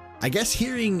sure. I guess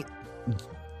hearing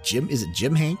is it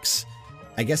Jim Hanks?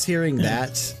 I guess hearing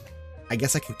that, I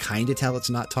guess I can kind of tell it's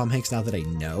not Tom Hanks now that I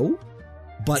know.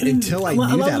 But until I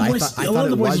knew that, I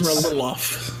thought it was. Were a little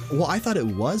off. Well, I thought it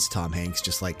was Tom Hanks,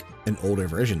 just like an older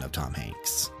version of Tom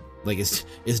Hanks. Like, is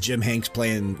Jim Hanks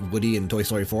playing Woody in Toy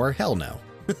Story 4? Hell no.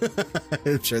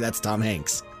 I'm sure that's Tom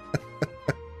Hanks.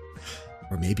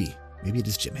 Or maybe it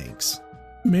is Jim Hanks.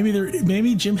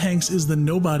 Maybe Jim Hanks is the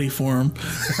nobody form.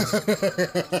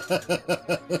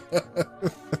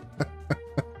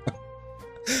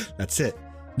 That's it.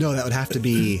 No, it would have to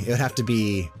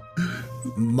be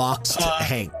Moxed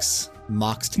Hanks.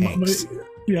 Moxed Hanks.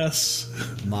 Yes.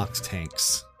 Moxed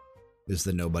Hanks is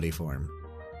the nobody form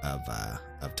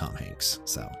of Tom Hanks.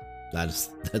 So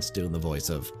that's doing the voice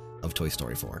of Toy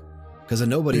Story 4. Because a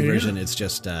nobody version, it's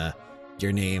just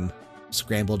your name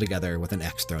scrambled together with an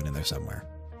X thrown in there somewhere.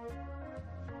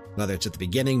 Whether it's at the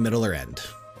beginning, middle, or end.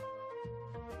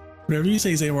 Whatever you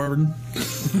say, Zay Warburton.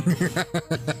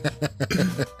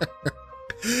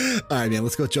 All right, man,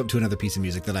 let's go jump to another piece of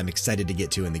music that I'm excited to get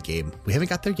to in the game. We haven't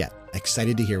got there yet.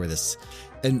 Excited to hear where this,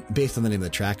 and based on the name of the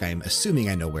track, I'm assuming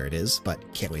I know where it is, but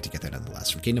can't wait to get there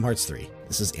nonetheless. From Kingdom Hearts 3,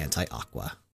 this is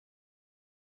Anti-Aqua.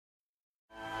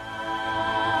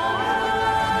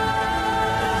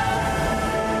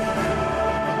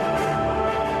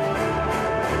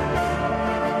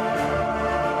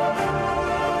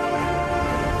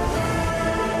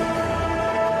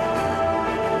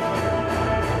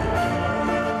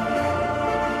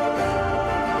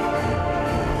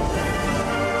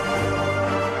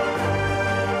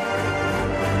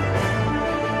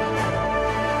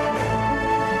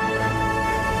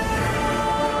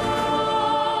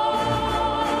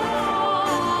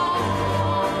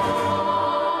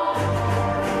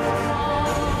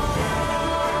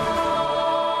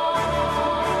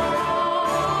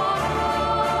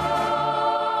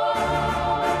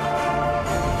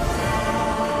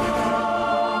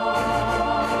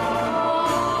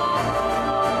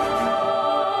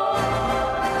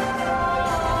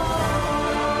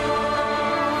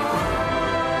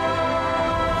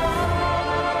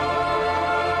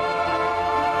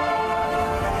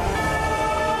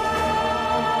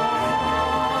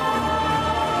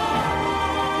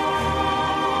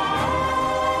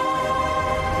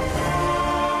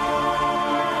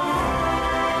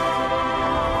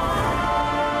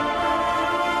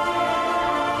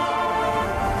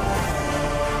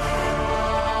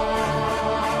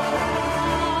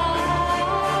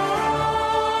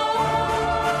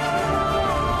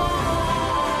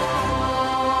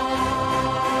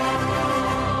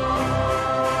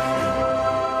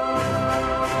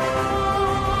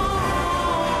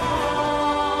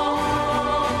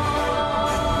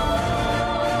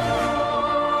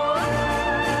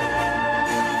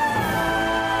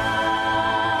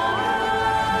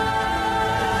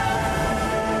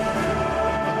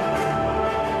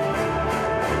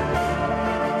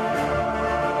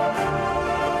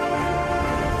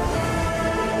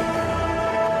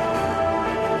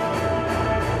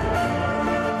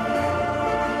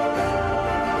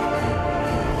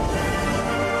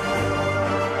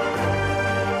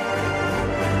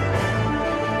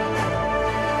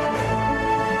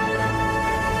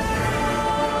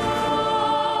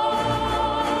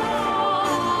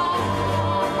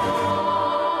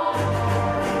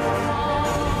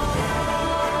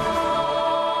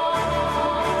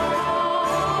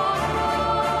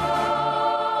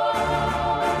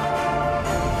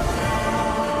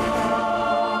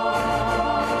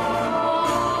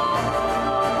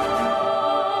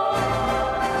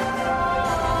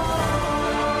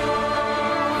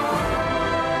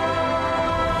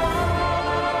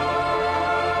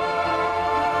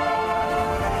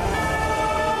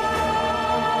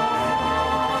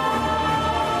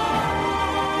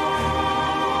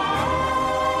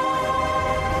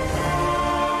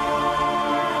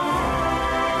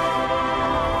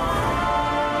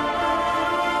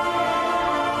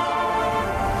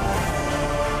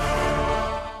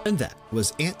 And that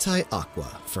was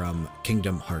Anti-Aqua from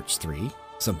Kingdom Hearts 3,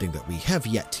 something that we have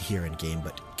yet to hear in game,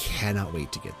 but cannot wait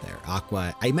to get there.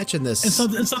 Aqua, I mentioned this. It's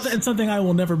something I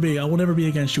will never be. I will never be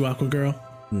against you, Aqua girl.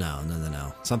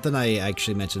 No. Something I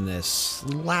actually mentioned this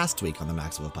last week on the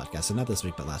Maxwell podcast, so not this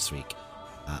week, but last week.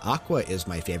 Aqua is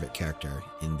my favorite character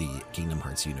in the Kingdom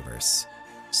Hearts universe.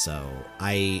 So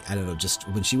I don't know, just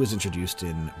when she was introduced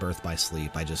in Birth by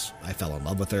Sleep, I fell in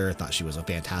love with her. I thought she was a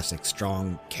fantastic,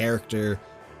 strong character,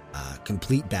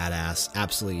 complete badass.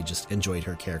 Absolutely just enjoyed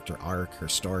her character arc, her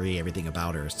story, everything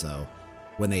about her. So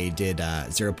when they did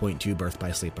 0.2 Birth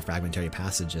by Sleep, a fragmentary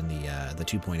passage in the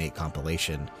 2.8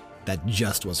 compilation, that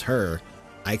just was her,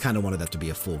 I kind of wanted that to be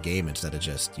a full game instead of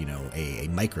just, a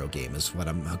micro game is what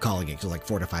I'm calling it. It was like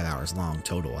 4 to 5 hours long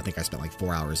total. I think I spent like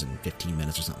 4 hours and 15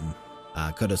 minutes or something.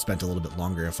 Could have spent a little bit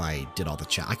longer if I did all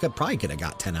the I could have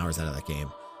got 10 hours out of that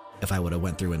game if I would have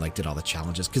went through and like did all the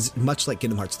challenges. Because much like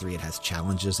Kingdom Hearts 3, it has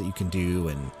challenges that you can do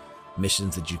and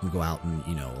missions that you can go out and,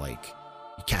 like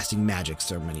casting magic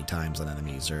so many times on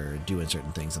enemies or doing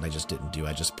certain things that I just didn't do.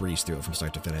 I just breezed through it from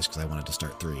start to finish because I wanted to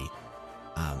start 3.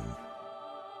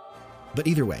 But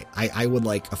either way, I would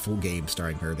like a full game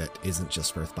starring her that isn't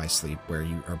just Birth by Sleep where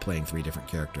you are playing 3 different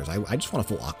characters. I just want a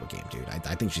full Aqua game, dude.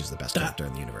 I think she's the best character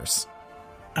in the universe.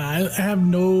 I have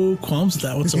no qualms with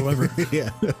that whatsoever. Yeah.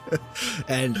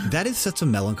 And that is such a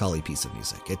melancholy piece of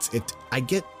music. I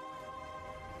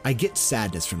get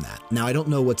sadness from that. Now, I don't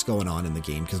know what's going on in the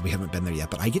game because we haven't been there yet,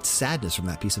 but I get sadness from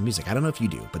that piece of music. I don't know if you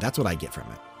do, but that's what I get from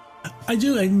it. I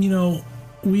do. And,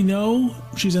 we know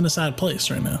she's in a sad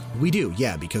place right now. We do,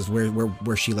 yeah, because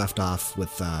where she left off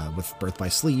with Birth by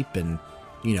Sleep, and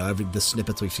the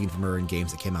snippets we've seen from her in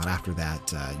games that came out after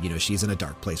that. She's in a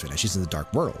dark place right now. She's in the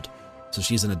dark world, so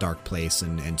she's in a dark place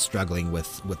and struggling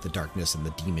with the darkness and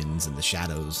the demons and the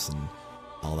shadows and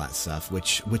all that stuff.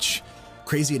 Which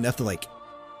crazy enough to like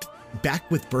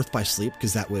back with Birth by Sleep,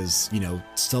 because that was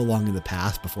so long in the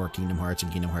past before Kingdom Hearts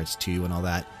and Kingdom Hearts 2 and all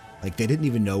that. Like, they didn't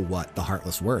even know what the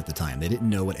Heartless were at the time. They didn't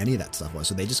know what any of that stuff was.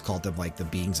 So they just called them like the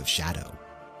beings of shadow.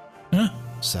 Huh.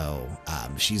 So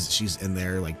she's in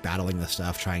there like battling the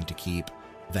stuff, trying to keep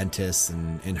Ventus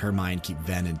and in her mind keep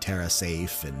Ven and Terra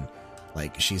safe. And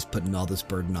like she's putting all this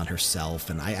burden on herself.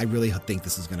 And I really think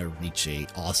this is going to reach a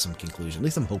awesome conclusion. At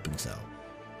least I'm hoping so.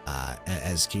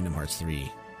 As Kingdom Hearts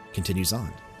 3 continues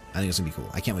on. I think it's going to be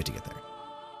cool. I can't wait to get there.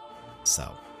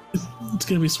 So. It's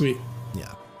going to be sweet.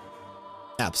 Yeah.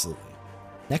 Absolutely.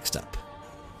 Next up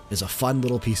is a fun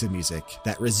little piece of music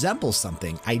that resembles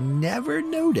something I never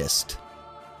noticed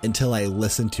until I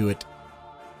listened to it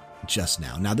just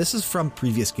now. Now, this is from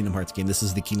previous Kingdom Hearts game. This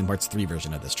is the Kingdom Hearts 3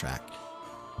 version of this track.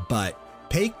 But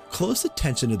pay close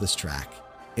attention to this track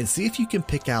and see if you can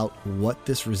pick out what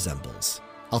this resembles.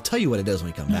 I'll tell you what it is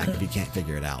when we come back if you can't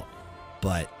figure it out.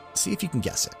 But see if you can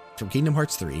guess it. From Kingdom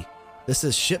Hearts 3, this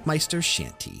is Shipmeister's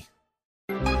Shanty.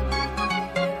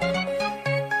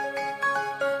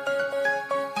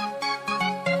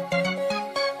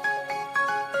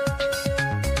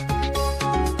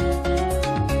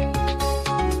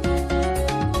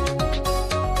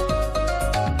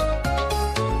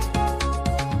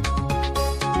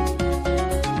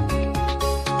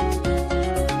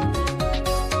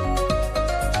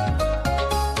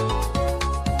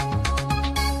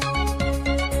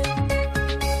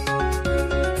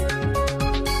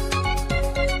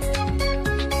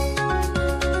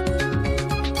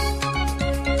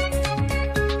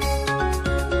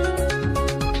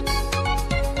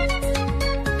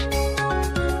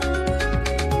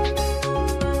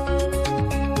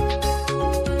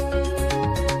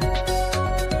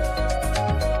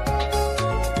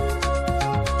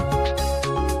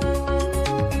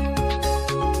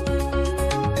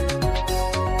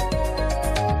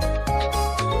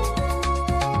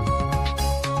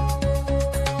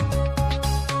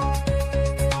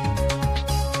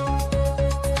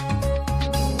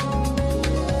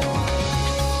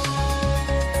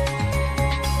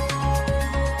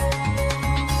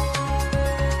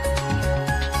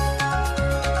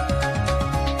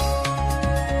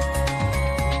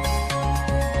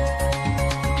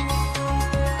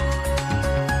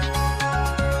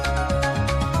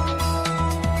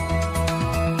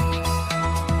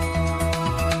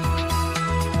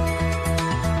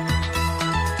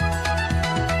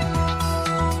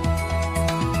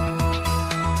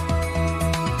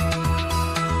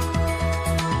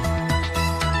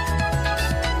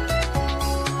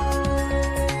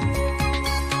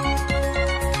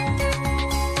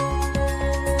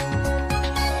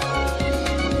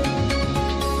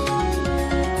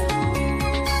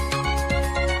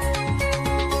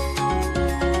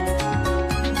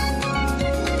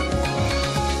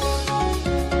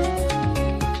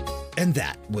 And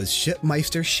that was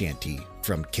Shipmeister's Shanty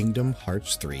from Kingdom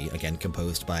Hearts 3, again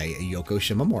composed by Yoko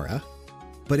Shimomura.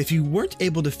 But if you weren't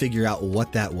able to figure out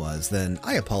what that was, then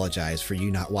I apologize for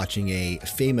you not watching a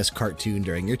famous cartoon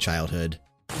during your childhood.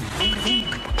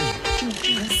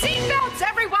 Seatbelts,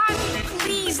 everyone!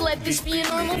 Please let this be a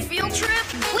normal field trip.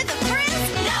 With a friend?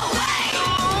 No way!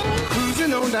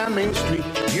 Cruising on down Main Street,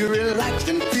 you're relaxed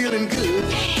and feeling good.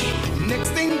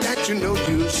 Next thing that you know,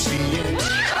 you see it.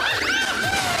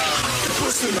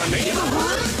 Puss in the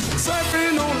neighborhood,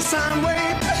 surfing on the sine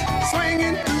wave,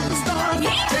 swinging through the stars.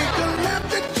 Take a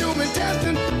left at Human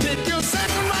Testing, take your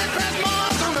second right past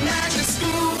Mars on the Magic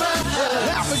School Bus.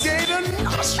 Alligator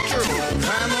nostril,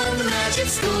 climb on the Magic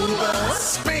School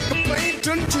Bus. Spank a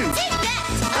plankton too,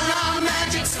 on our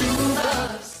Magic School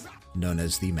Bus. Known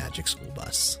as the Magic School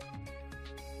Bus.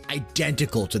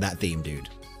 Identical to that theme, dude.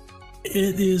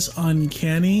 It is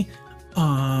uncanny.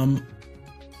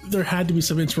 There had to be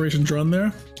some inspiration drawn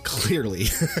there. Clearly.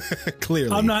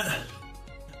 Clearly.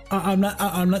 I'm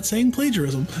not saying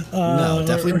plagiarism. No,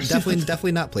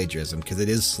 definitely not plagiarism, because it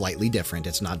is slightly different.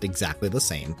 It's not exactly the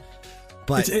same.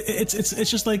 But it's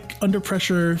just like Under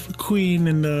Pressure, Queen,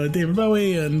 and David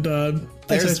Bowie, and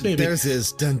Ice Ice Baby. Theirs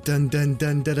is dun dun dun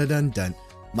dun dun dun dun dun.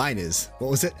 Mine is,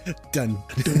 what was it? Dun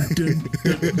dun dun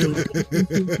dun dun.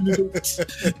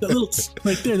 That little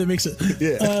right there that makes it.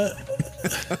 Yeah.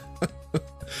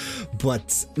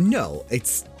 But no,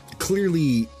 it's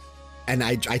clearly, and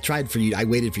I tried for you. I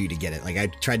waited for you to get it. Like, I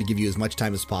tried to give you as much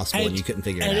time as possible, and you couldn't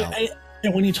figure it out.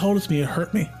 And when you told it to me, it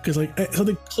hurt me because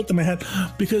something clicked in my head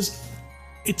because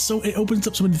it opens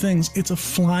up so many things. It's a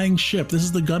flying ship. This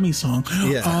is the Gummy song.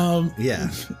 Yeah. Yeah.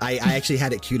 I actually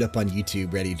had it queued up on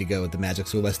YouTube, ready to go with the Magic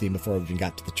School Bus theme before we even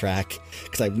got to the track,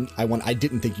 because I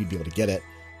didn't think you'd be able to get it.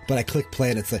 But I click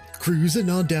play and it's like cruising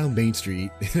on down Main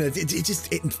Street.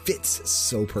 it fits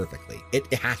so perfectly.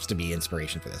 It has to be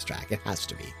inspiration for this track. It has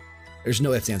to be. There's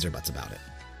no ifs, ands, or buts about it.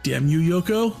 Damn you,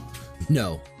 Yoko.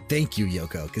 No, thank you,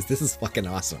 Yoko, because this is fucking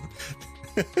awesome.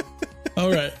 All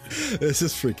right. This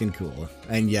is freaking cool.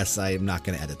 And yes, I am not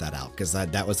going to edit that out, because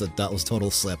that was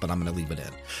total slip, and I'm going to leave it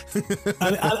in.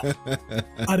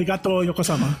 Arigato,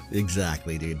 Yoko-sama.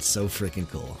 Exactly, dude. So freaking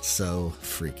cool. So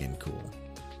freaking cool.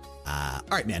 All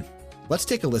right, man. Let's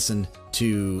take a listen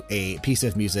to a piece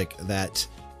of music that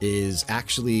is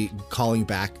actually calling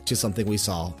back to something we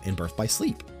saw in Birth by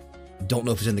Sleep. Don't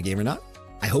know if it's in the game or not.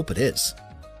 I hope it is,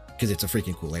 because it's a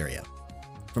freaking cool area.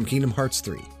 From Kingdom Hearts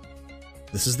 3.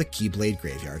 This is the Keyblade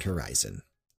Graveyard Horizon.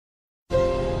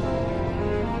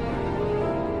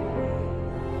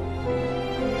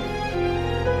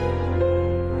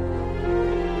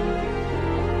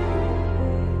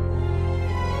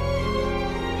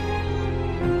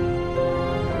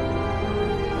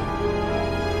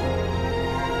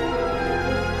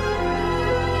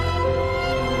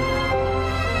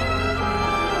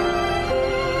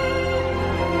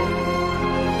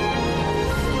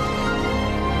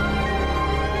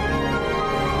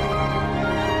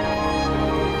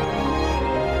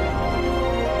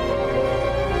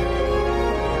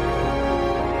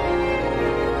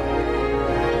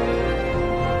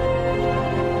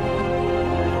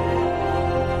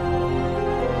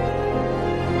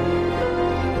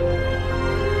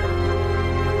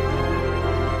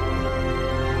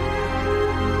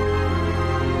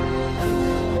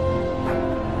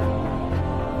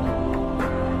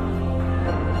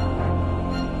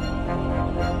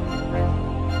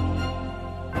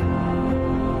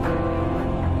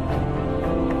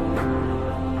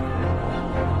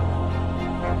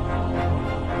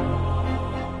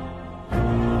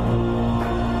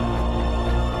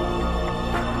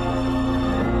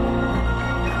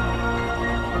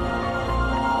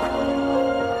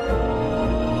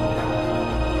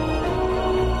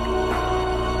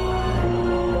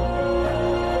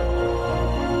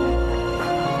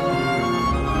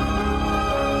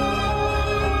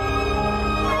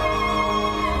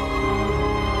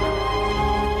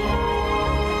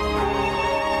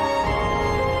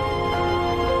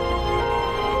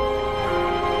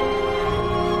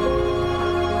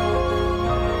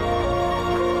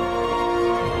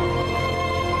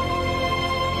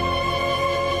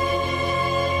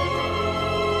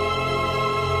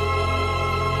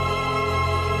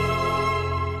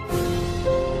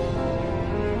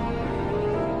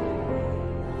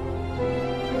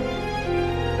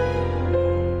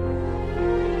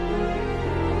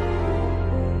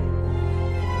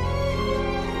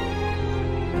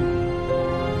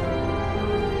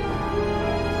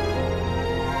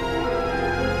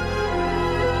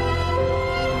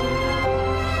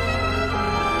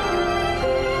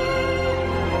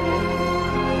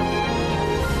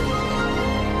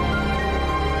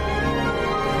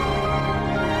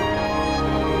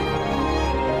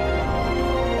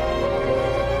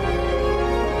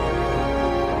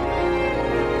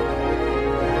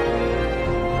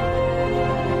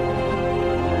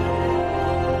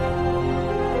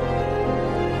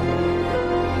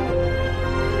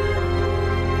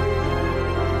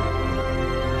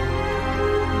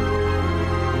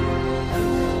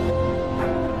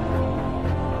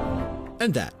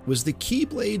 And that was the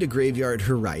Keyblade Graveyard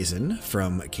Horizon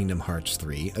from Kingdom Hearts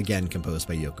 3, again composed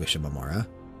by Yoko Shimomura.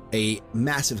 A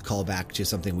massive callback to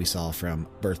something we saw from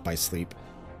Birth by Sleep.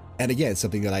 And again,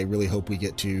 something that I really hope we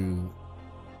get to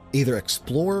either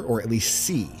explore or at least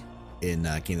see in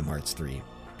Kingdom Hearts 3,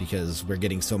 because we're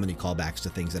getting so many callbacks to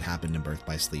things that happened in Birth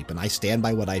by Sleep. And I stand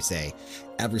by what I say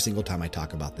every single time I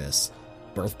talk about this.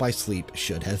 Birth by Sleep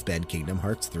should have been Kingdom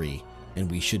Hearts 3,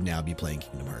 and we should now be playing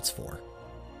Kingdom Hearts 4.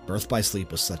 Birth by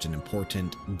Sleep was such an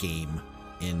important game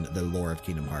in the lore of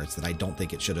Kingdom Hearts that I don't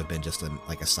think it should have been just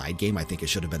a side game. I think it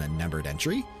should have been a numbered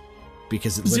entry,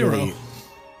 because it literally... 0.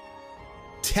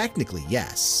 Technically,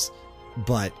 yes,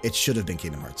 but it should have been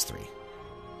Kingdom Hearts 3.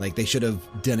 Like, they should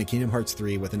have done a Kingdom Hearts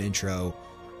 3 with an intro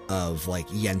of, like,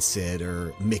 Yensid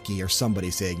or Mickey or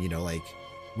somebody saying, you know, like,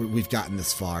 we've gotten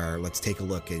this far, let's take a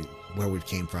look at where we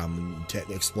came from and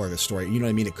to explore the story. You know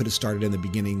what I mean? It could have started in the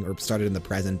beginning or started in the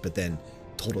present, but then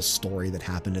told a story that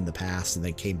happened in the past and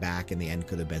then came back, and the end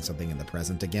could have been something in the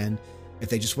present again. If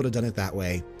they just would have done it that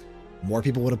way, more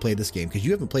people would have played this game, because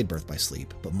you haven't played Birth by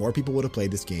Sleep, but more people would have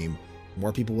played this game.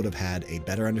 More people would have had a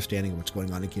better understanding of what's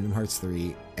going on in Kingdom Hearts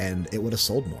 3, and it would have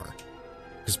sold more.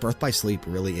 Because Birth by Sleep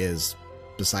really is,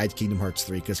 besides Kingdom Hearts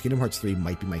 3, because Kingdom Hearts 3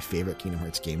 might be my favorite Kingdom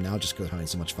Hearts game now, just because I'm having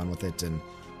so much fun with it, and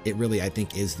it really, I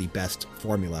think, is the best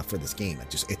formula for this game.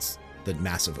 It's the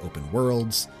massive open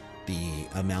worlds, the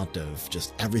amount of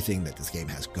just everything that this game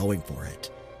has going for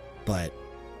it. But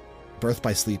Birth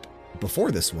by Sleep, before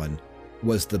this one,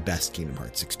 was the best Kingdom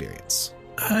Hearts experience.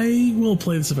 I will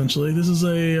play this eventually. This is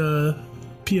a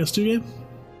PS2 game?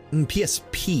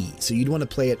 PSP. So you'd want to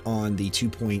play it on the 2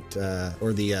 point,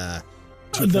 or the...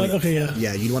 Okay, yeah.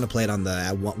 Yeah, you'd want to play it on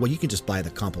the... Well, you can just buy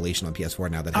the compilation on PS4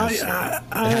 now that has,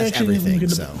 actually everything.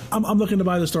 So I'm looking to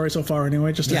buy the story so far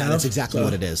anyway, just to have. That's exactly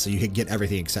what it is. So you could get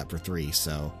everything except for 3.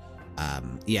 So,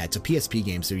 yeah, it's a PSP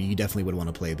game, so you definitely would want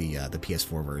to play the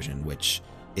PS4 version, which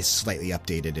is slightly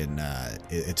updated, and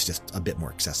it's just a bit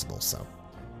more accessible, so...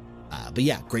 but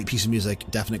yeah, great piece of music.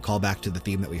 Definite callback to the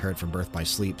theme that we heard from Birth by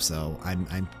Sleep. So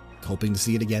I'm hoping to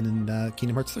see it again in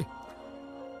Kingdom Hearts 3.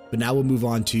 But now we'll move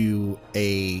on to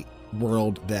a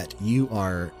world that you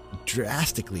are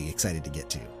drastically excited to get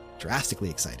to. Drastically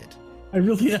excited. I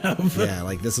really am. Yeah,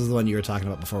 like this is the one you were talking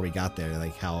about before we got there,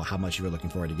 like how much you were looking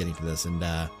forward to getting to this.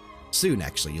 And soon,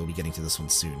 actually, you'll be getting to this one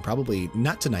soon. Probably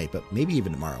not tonight, but maybe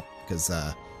even tomorrow. Because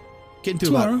getting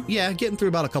through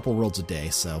about a couple worlds a day.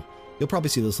 So you'll probably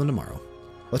see this one tomorrow.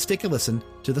 Let's take a listen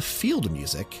to the field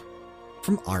music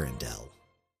from Arendelle.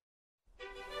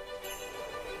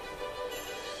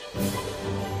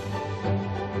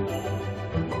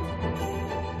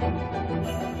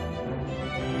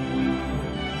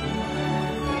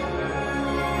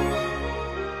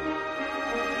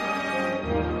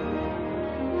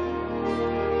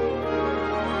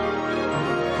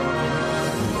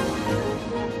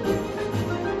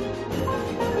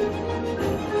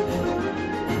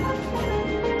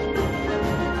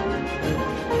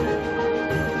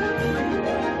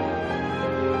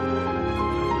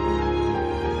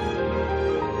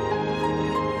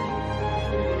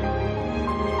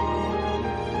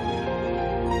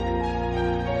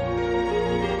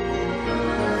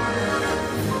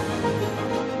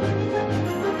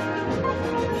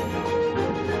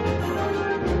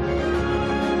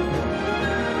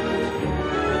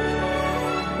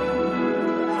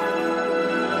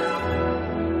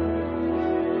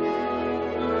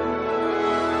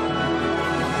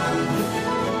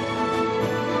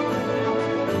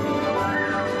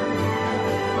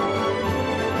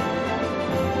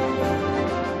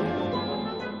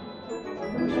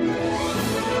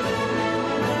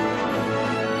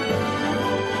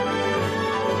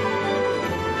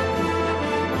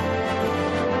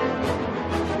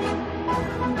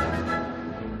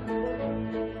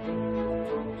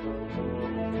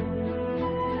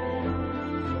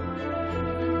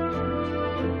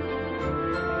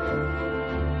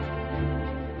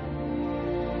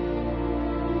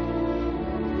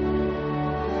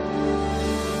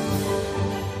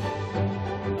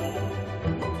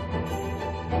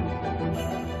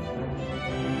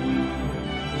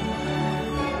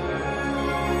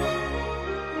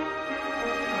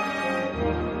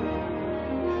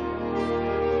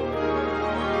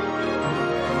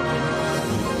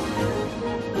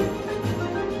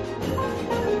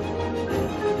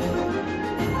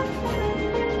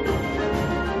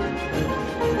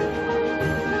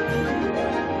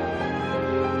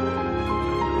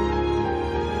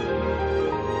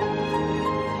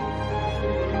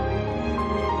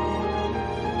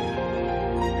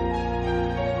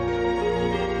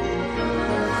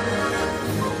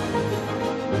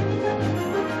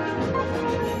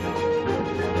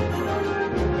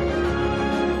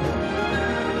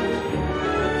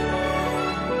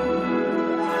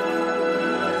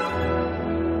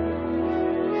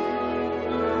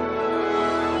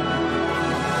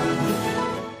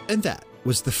 And that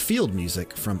was the field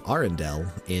music from Arendelle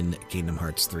in Kingdom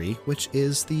Hearts 3, which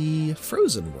is the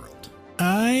Frozen world.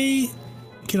 I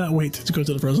cannot wait to go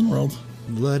to the Frozen world.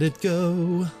 Let it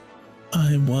go.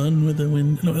 I'm one with the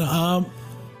wind. No,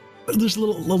 there's a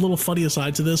little funny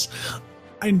aside to this.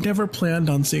 I never planned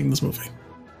on seeing this movie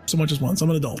so much as once. I'm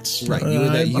an adult. Right.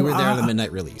 You were there on the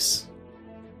midnight release.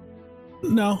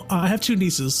 No, I have two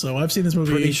nieces, so I've seen this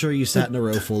movie. Pretty sure you sat in a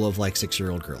row full of like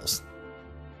 6-year-old girls.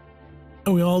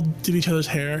 And we all did each other's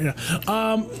hair. Yeah.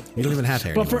 You don't even have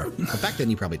hair but anymore. But back then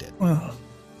you probably did.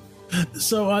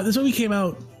 So this movie came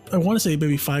out, I want to say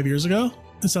maybe 5 years ago.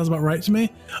 It sounds about right to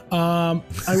me. I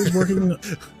was working.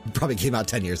 Probably came out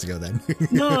 10 years ago then.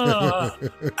 No.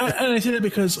 And I say that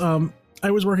because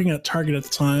I was working at Target at the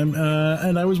time,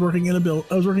 and I was working in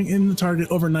I was working in the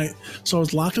Target overnight. So I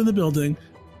was locked in the building,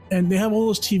 and they have all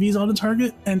those TVs on in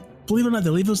Target, and believe it or not, they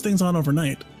leave those things on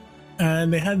overnight.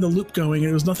 And they had the loop going, and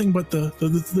it was nothing but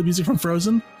the music from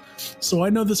Frozen. So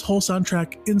I know this whole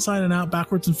soundtrack inside and out,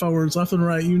 backwards and forwards, left and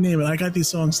right, you name it. I got these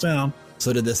songs down.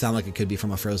 So did this sound like it could be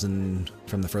from the Frozen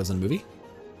movie?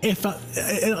 I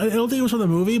don't think it was from the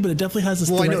movie, but it definitely has this.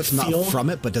 Well, I know it's not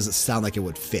from it, but does it sound like it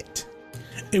would fit?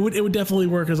 It would definitely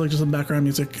work as like just some background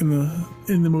music in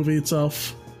the movie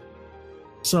itself.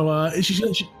 So she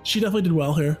definitely did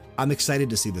well here. I'm excited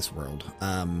to see this world.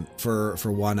 For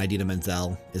one, Idina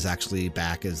Menzel is actually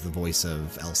back as the voice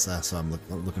of Elsa, so I'm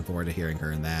looking forward to hearing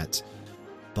her in that.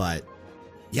 But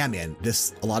yeah, man,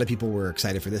 a lot of people were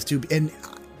excited for this too. And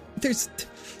let's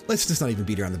just not even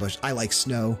beat around the bush. I like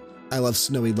snow. I love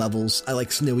snowy levels. I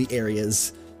like snowy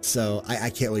areas. So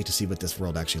I can't wait to see what this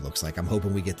world actually looks like. I'm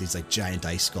hoping we get these like giant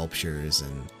ice sculptures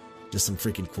and just some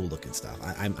freaking cool looking stuff.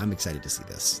 I'm excited to see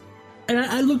this. And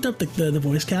I looked up the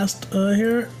voice cast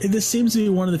here. This seems to be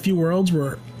one of the few worlds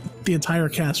where the entire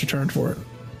cast returned for it.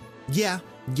 Yeah.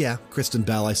 Kristen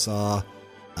Bell, I saw.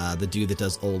 The dude that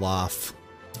does Olaf.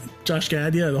 Josh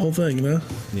Gad, yeah, the whole thing, you know?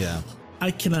 Yeah.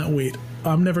 I cannot wait.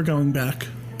 I'm never going back.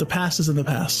 The past is in the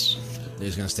past.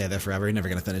 He's going to stay there forever. You're never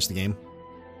going to finish the game.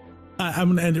 I'm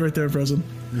going to end it right there, Frozen.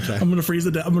 Okay. I'm going to freeze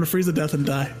to death and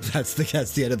die. That's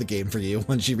the end of the game for you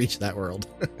once you reach that world.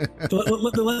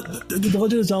 The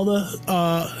Legend of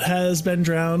Zelda has been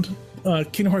drowned.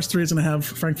 Kingdom Hearts 3 is going to have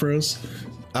Frank Froze.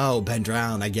 Oh, Ben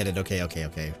Drowned. I get it.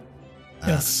 Okay.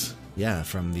 Yes. Yeah,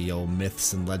 from the old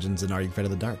myths and legends in Are You Afraid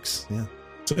of the Darks? Yeah.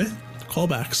 So,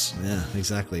 callbacks. Yeah,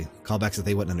 exactly. Callbacks that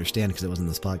they wouldn't understand because it wasn't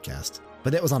this podcast.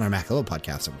 But it was on our Mac Hello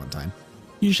podcast at one time.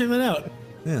 You should check that out.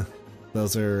 Yeah.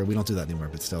 We don't do that anymore,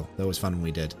 but still, that was fun when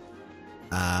we did.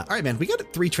 All right, man, we got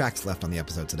 3 tracks left on the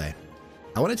episode today.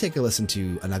 I want to take a listen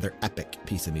to another epic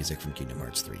piece of music from Kingdom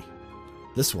Hearts 3.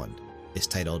 This one is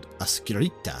titled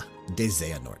Oscurita de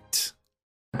Xehanort.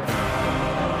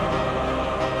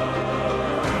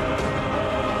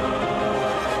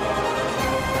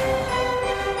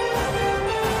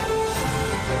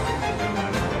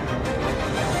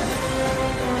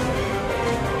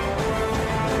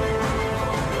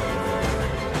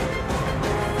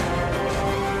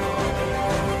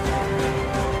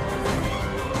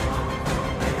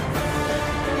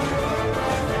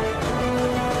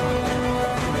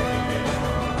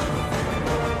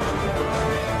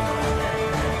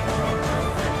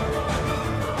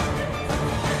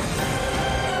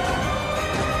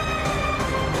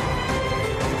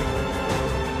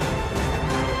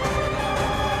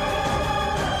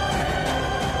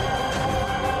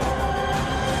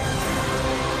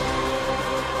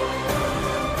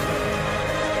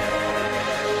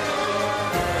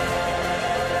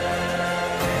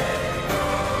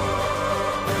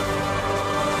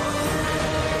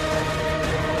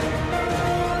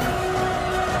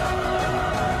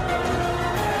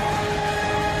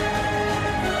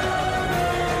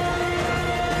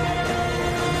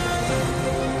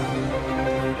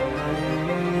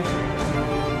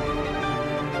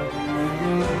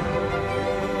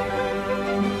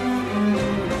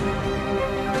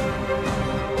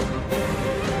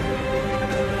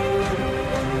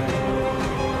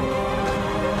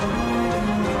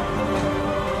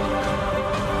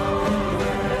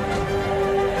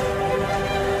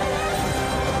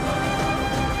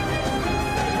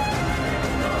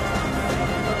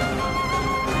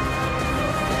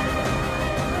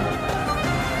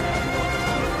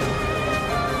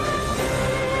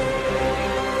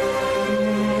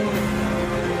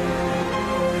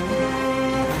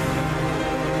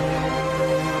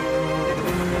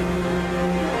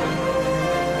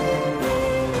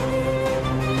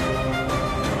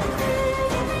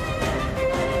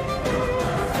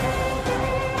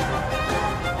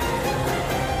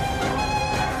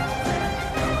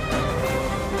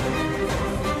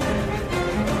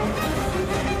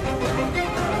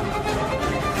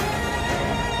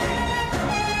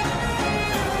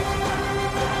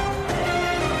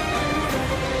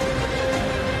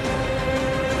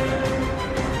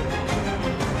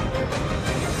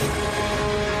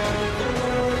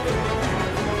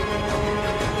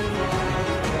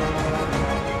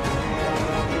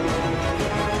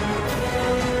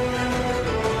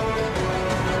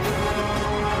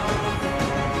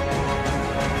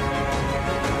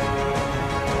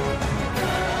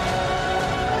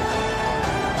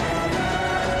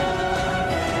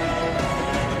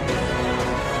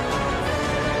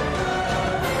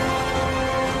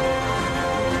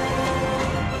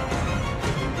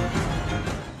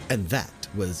 And that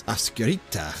was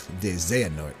Oscarita de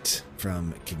Xehanort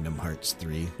from Kingdom Hearts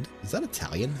 3. Is that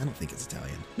Italian? I don't think it's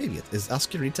Italian. Maybe it is.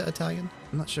 Oscarita Italian?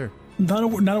 I'm not sure. Not a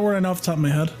word I know off the top of my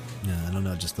head. Yeah, I don't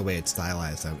know. Just the way it's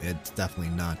stylized, it's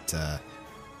definitely not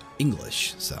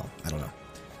English. So I don't know.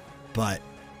 But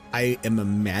I am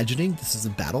imagining this is a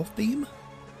battle theme,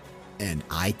 and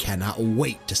I cannot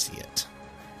wait to see it.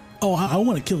 Oh, I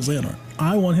want to kill Xehanort.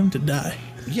 I want him to die.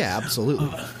 Yeah,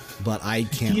 absolutely. But I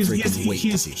can't freaking wait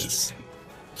to see this.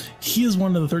 He is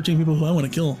one of the 13 people who I want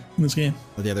to kill in this game.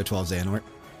 Are the other 12 Xehanort?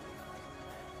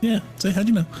 Yeah. Say, how'd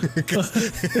you know? Because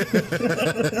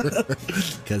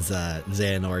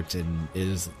Xehanort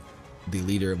is the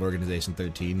leader of Organization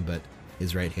 13, but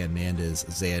his right-hand man is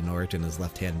Xehanort, and his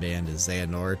left-hand man is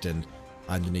Xehanort, and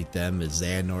underneath them is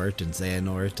Xehanort, and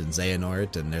Xehanort, and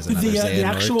Xehanort, and there's another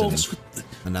Xehanort,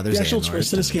 another the actual Xehanort,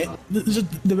 twist of this game,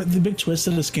 the big twist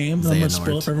of this game that I'm going to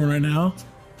spoil for everyone right now,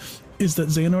 is that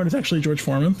Xehanort is actually George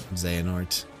Foreman.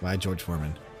 Xehanort. Why George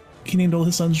Foreman? He named all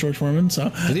his sons George Foreman. So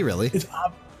did he really?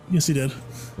 Yes, he did.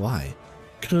 Why?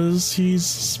 Because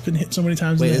he's been hit so many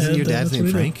times. Wait, in the isn't head your dad's name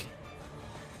Frank?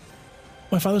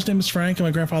 My father's name is Frank, and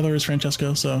my grandfather is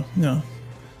Francesco. So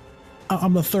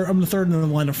I'm the third. I'm the third in the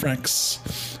line of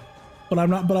Franks, but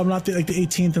I'm not the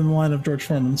 18th in the line of George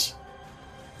Foreman's.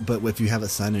 But if you have a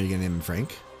son, are you gonna name him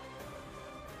Frank?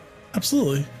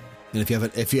 Absolutely. And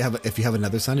if you have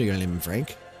another son, are you gonna name him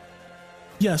Frank?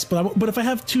 Yes, but if I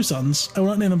have two sons, I will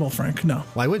not name them both Frank. No.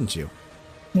 Why wouldn't you?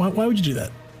 Why would you do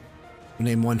that?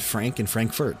 Name one Frank and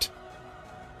Frankfurt.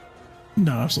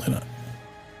 No, absolutely not.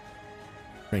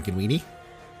 Frank and Weenie?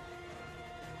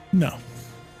 No.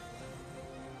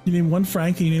 You name one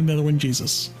Frank and you name the other one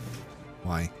Jesus.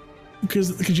 Why?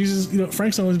 Because Jesus,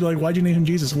 Frank's always be like, why'd you name him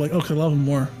Jesus? I'm like, oh, 'cause I love him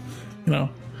more. You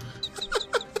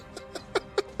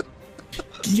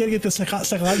gotta get the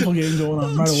psychological game going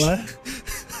on right away.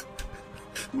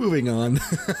 Moving on.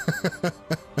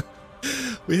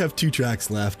 We have 2 tracks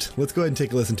left. Let's go ahead and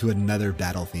take a listen to another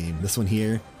battle theme. This one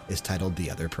here is titled The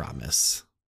Other Promise.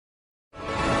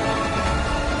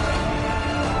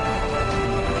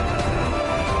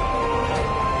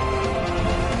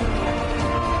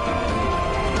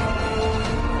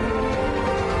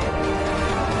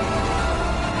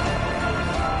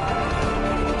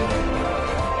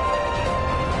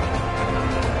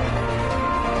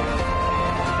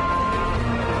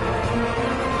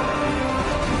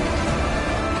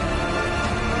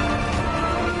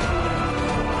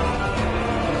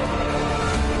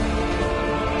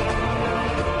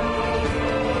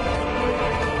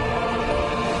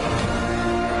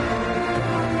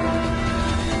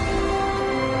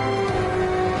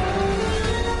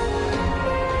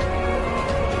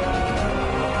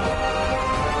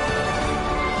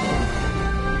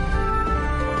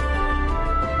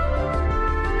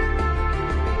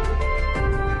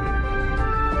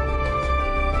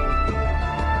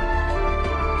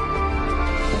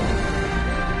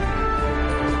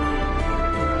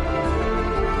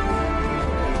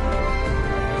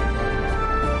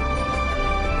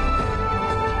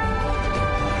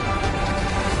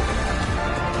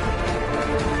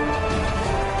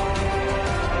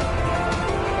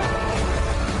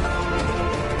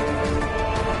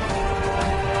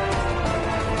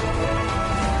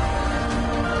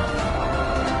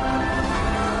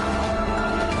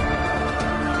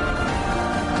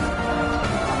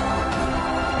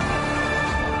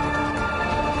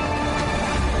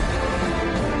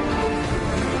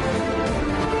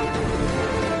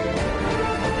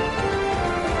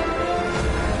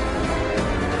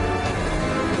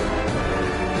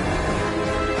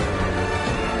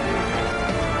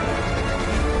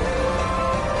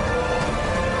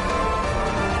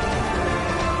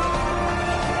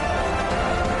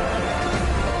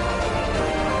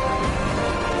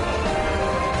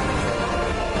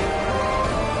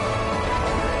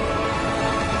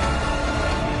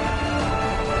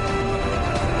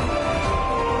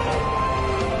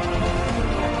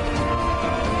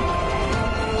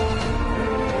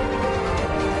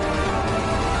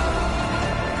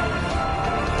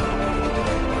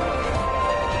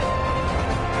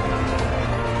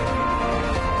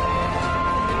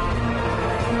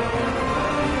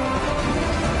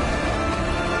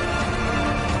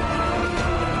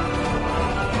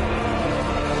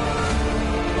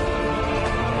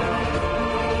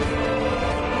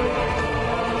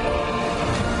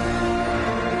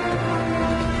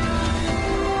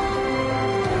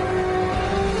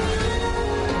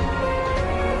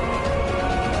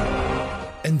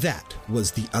 That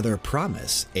was The Other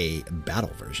Promise, a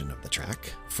battle version of the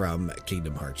track from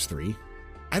Kingdom Hearts 3.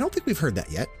 I don't think we've heard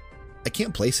that yet. I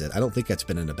can't place it. I don't think that's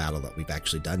been in a battle that we've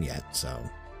actually done yet, so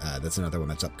That's another one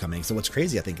that's upcoming. So what's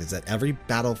crazy, I think, is that every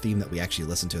battle theme that we actually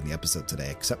listened to in the episode today,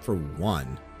 except for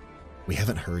one, we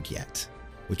haven't heard yet.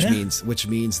 Which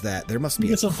means that there must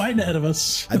be some fighting ahead of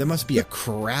us. There must be a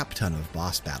crap ton of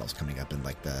boss battles coming up in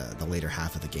like the later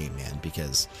half of the game, man.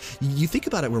 Because you think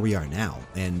about it where we are now,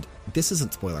 and this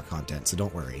isn't spoiler content, so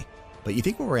don't worry. But you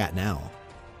think where we're at now,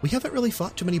 we haven't really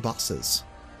fought too many bosses.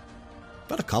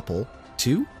 About a couple,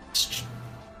 2.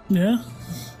 Yeah,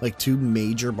 like 2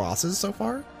 major bosses so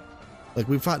far. Like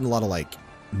we've fought in a lot of like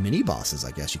mini bosses,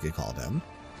 I guess you could call them.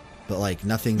 But like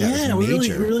nothing that was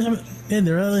major. We really haven't. Yeah,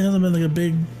 there really hasn't been like a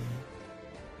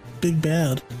big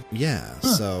bad. Yeah.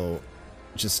 So,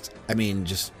 just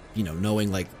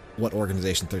knowing like what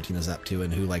Organization 13 is up to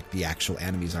and who like the actual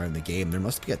enemies are in the game, there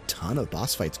must be a ton of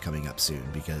boss fights coming up soon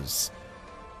because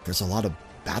there's a lot of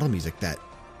battle music that,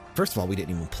 first of all, we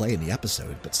didn't even play in the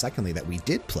episode, but secondly, that we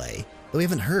did play that we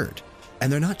haven't heard, and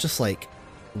they're not just like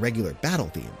regular battle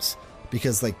themes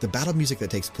because like the battle music that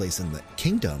takes place in the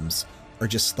kingdoms are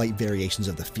just slight variations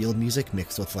of the field music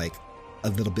mixed with like a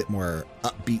little bit more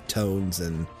upbeat tones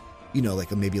and,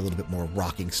 like maybe a little bit more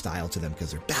rocking style to them because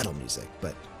they're battle music,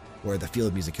 but where the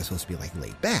field music is supposed to be like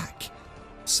laid back.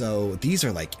 So these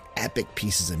are like epic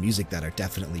pieces of music that are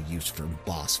definitely used for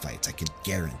boss fights. I could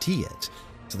guarantee it.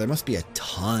 So there must be a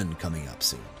ton coming up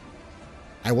soon.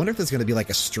 I wonder if there's going to be like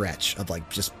a stretch of like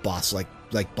just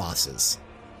like bosses.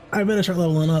 I better start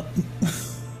leveling up.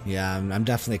 Yeah, I'm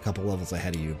definitely a couple levels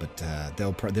ahead of you, but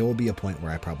there will be a point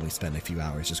where I probably spend a few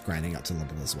hours just grinding out to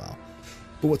level as well.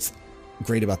 But what's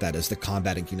great about that is the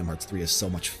combat in Kingdom Hearts 3 is so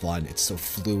much fun. It's so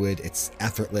fluid. It's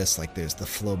effortless. Like there's the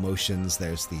flow motions.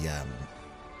 There's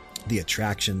the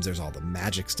attractions. There's all the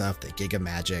magic stuff, the Giga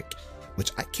Magic,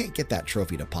 which I can't get that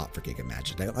trophy to pop for Giga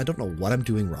Magic. I don't know what I'm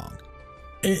doing wrong.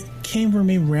 It came for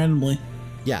me randomly.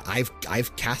 Yeah,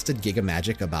 I've casted Giga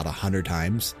Magic about 100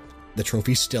 times. The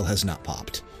trophy still has not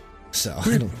popped. So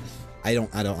I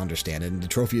don't understand it. And the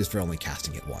trophy is for only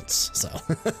casting it once. So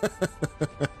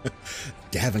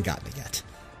I haven't gotten it yet.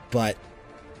 But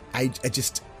I'm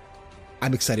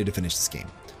excited to finish this game.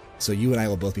 So you and I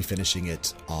will both be finishing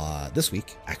it this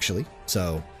week, actually.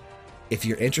 So if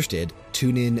you're interested,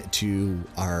 tune in to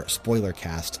our spoiler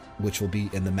cast, which will be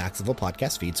in the Max Level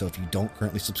podcast feed. So if you don't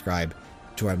currently subscribe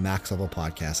to our Max Level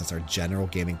podcast, that's our general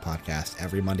gaming podcast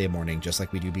every Monday morning, just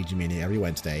like we do BG Mania every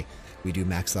Wednesday. We do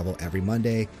Max Level every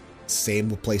Monday.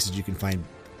 Same places you can find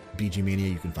BG Mania,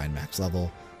 you can find Max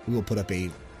Level. We will put up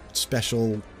a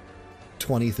special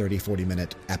 20, 30,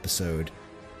 40-minute episode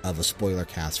of a spoiler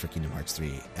cast for Kingdom Hearts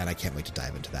 3, and I can't wait to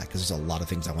dive into that because there's a lot of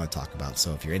things I want to talk about.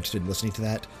 So if you're interested in listening to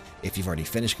that, if you've already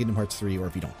finished Kingdom Hearts 3, or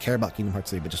if you don't care about Kingdom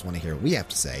Hearts 3 but just want to hear what we have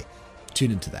to say,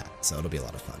 tune into that. So it'll be a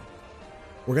lot of fun.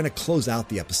 We're going to close out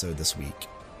the episode this week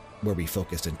where we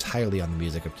focused entirely on the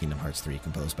music of Kingdom Hearts 3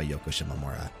 composed by Yoko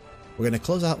Shimomura. We're going to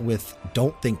close out with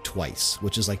Don't Think Twice,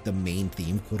 which is like the main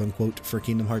theme, quote-unquote, for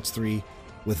Kingdom Hearts 3,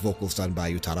 with vocals done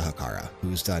by Utada Hikaru,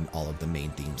 who's done all of the main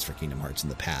themes for Kingdom Hearts in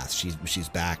the past. She's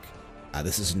back.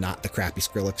 This is not the crappy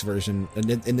Skrillex version. And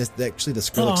this, actually, the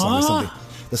Skrillex song is something.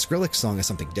 The Skrillex song is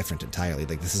something different entirely.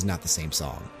 Like, this is not the same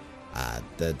song.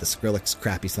 The Skrillex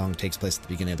crappy song takes place at the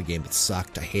beginning of the game. It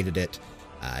sucked. I hated it.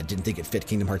 I didn't think it fit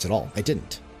Kingdom Hearts at all. I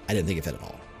didn't think it fit at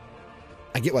all.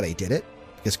 I get why they did it,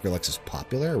 because Skrillex is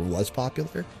popular, or was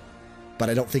popular,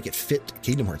 but I don't think it fit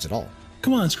Kingdom Hearts at all.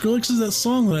 Come on, Skrillex is that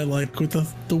song that I like with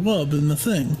the wub and the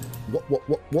thing.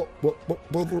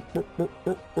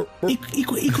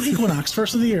 Equinox,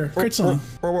 first of the year. Great song.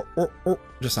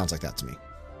 Just sounds like that to me.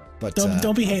 But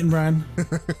don't be hating, Brian.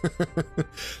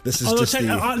 This is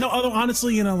although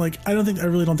honestly, I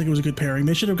really don't think it was a good pairing.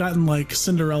 They should have gotten like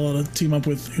Cinderella to team up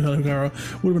with Utada Hikaru.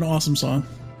 Would have been an awesome song.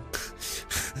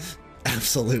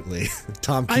 Person.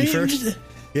 Tom Kiefer.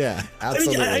 Yeah,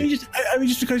 absolutely. I mean,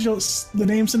 just because the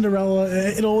name Cinderella,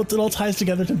 it all ties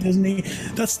together to Disney.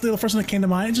 That's the first one that came to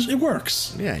mind. It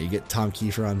works. Yeah, you get Tom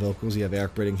Kiefer on vocals. You have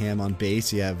Eric Brittingham on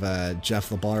bass. You have Jeff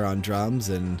LaBar on drums,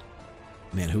 and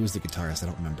man, who was the guitarist? I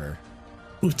don't remember.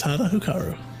 Utada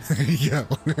Hikaru. Yeah.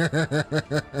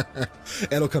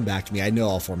 It'll come back to me. I know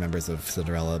all 4 members of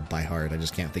Cinderella by heart. I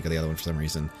just can't think of the other one for some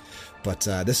reason. But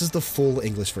this is the full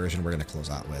English version we're going to close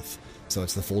out with. So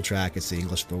it's the full track. It's the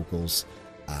English vocals.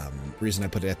 Reason I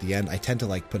put it at the end, I tend to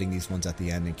like putting these ones at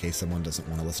the end in case someone doesn't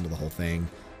want to listen to the whole thing,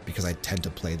 because I tend to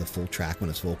play the full track when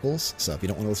it's vocals. So if you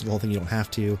don't want to listen to the whole thing, you don't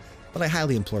have to. But I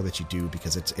highly implore that you do,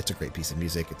 because it's a great piece of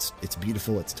music. It's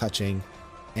beautiful. It's touching.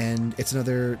 And it's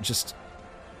another just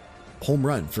home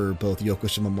run for both Yoko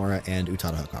Shimomura and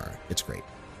Utada Hikaru. It's great.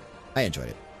 I enjoyed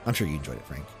it. I'm sure you enjoyed it,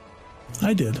 Frank.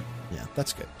 I did. Yeah,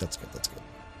 that's good.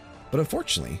 But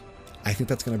unfortunately, I think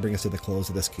that's going to bring us to the close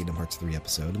of this Kingdom Hearts 3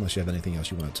 episode, unless you have anything else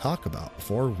you want to talk about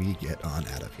before we get on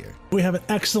out of here. We have an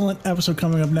excellent episode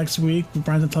coming up next week.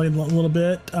 Brian's going to tell you a little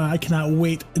bit. I cannot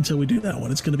wait until we do that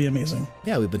one. It's going to be amazing.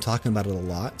 Yeah, we've been talking about it a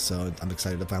lot, so I'm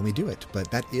excited to finally do it. But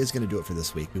that is going to do it for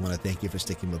this week. We want to thank you for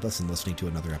sticking with us and listening to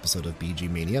another episode of BG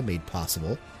Mania, made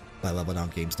possible by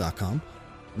LevelDownGames.com.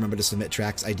 Remember to submit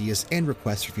tracks, ideas, and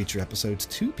requests for future episodes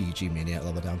to bgmania at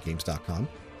LevelDownGames.com.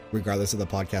 Regardless of the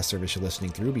podcast service you're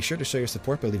listening through, be sure to show your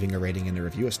support by leaving a rating and a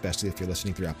review, especially if you're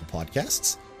listening through Apple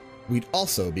Podcasts. We'd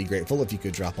also be grateful if you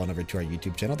could drop on over to our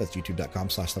YouTube channel. That's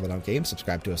youtube.com/LevelDownGames.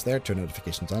 Subscribe to us there, turn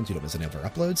notifications on so you don't miss any of our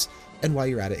uploads. And while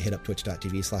you're at it, hit up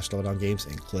twitch.tv/LevelDownGames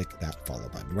and click that follow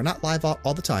button. We're not live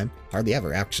all the time, hardly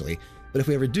ever actually, but if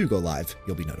we ever do go live,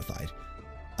 you'll be notified.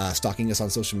 Stalking us on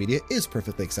social media is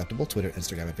perfectly acceptable. Twitter,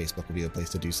 Instagram, and Facebook will be the place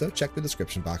to do so. Check the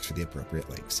description box for the appropriate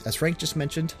links. As Frank just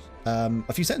mentioned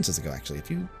a few sentences ago, actually,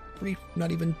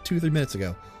 not even 2-3 minutes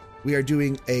ago, we are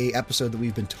doing a episode that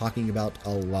we've been talking about a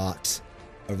lot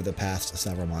over the past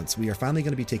several months. We are finally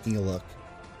going to be taking a look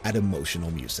at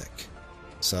emotional music.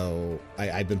 So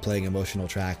I've been playing emotional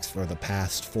tracks for the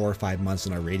past 4 or 5 months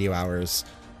in our radio hours.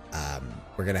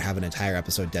 We're going to have an entire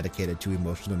episode dedicated to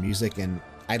emotional music, and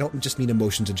I don't just mean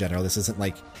emotions in general. This isn't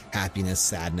like happiness,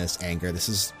 sadness, anger. This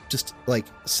is just like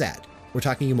sad. We're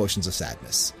talking emotions of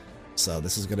sadness. So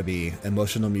this is going to be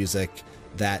emotional music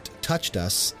that touched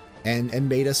us and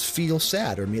made us feel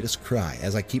sad or made us cry.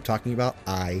 As I keep talking about,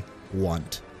 I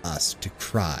want us to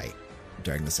cry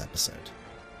during this episode.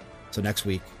 So next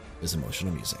week is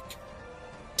emotional music.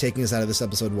 Taking us out of this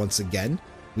episode once again,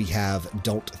 we have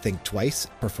Don't Think Twice,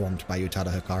 performed by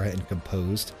Utada Hikara and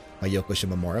composed by Yoko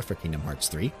Shimomura for Kingdom Hearts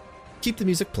 3. Keep the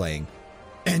music playing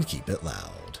and keep it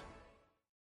loud.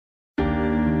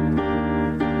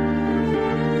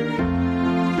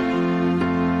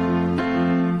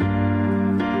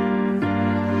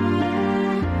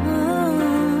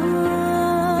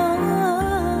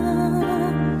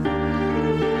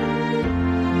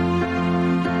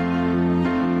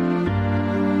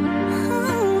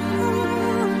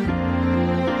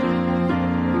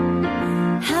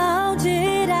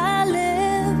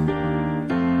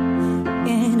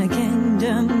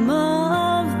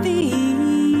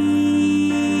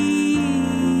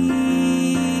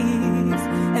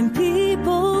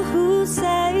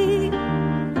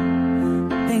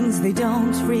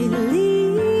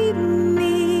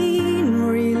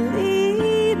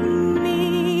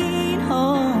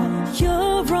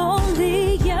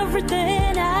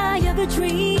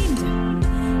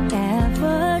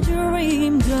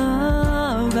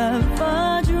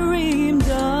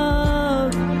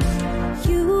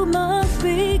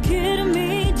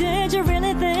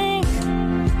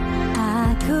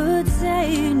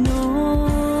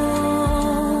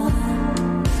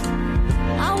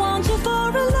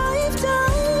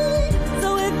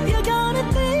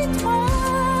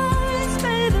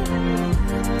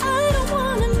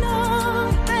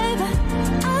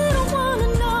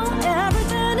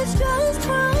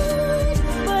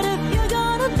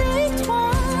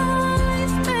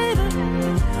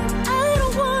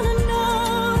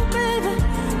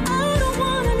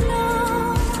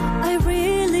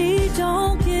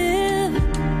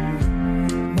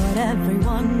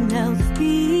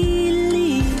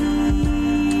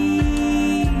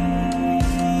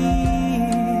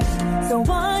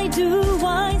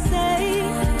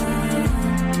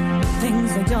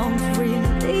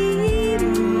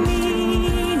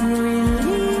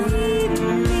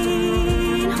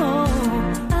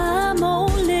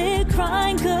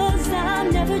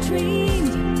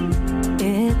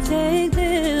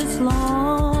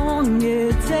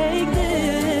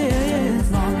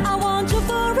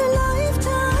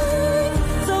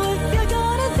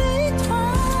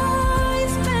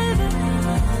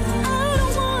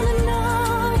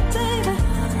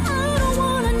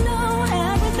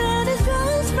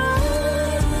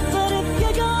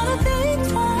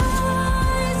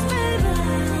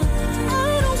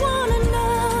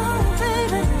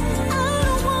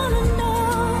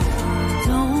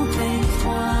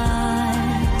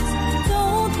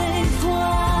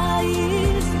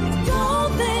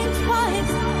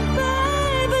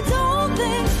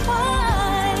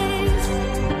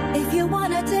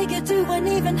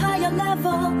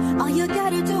 All you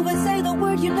gotta do is say the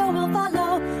word, you know we'll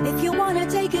follow. If you wanna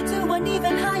take it to an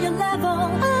even higher level,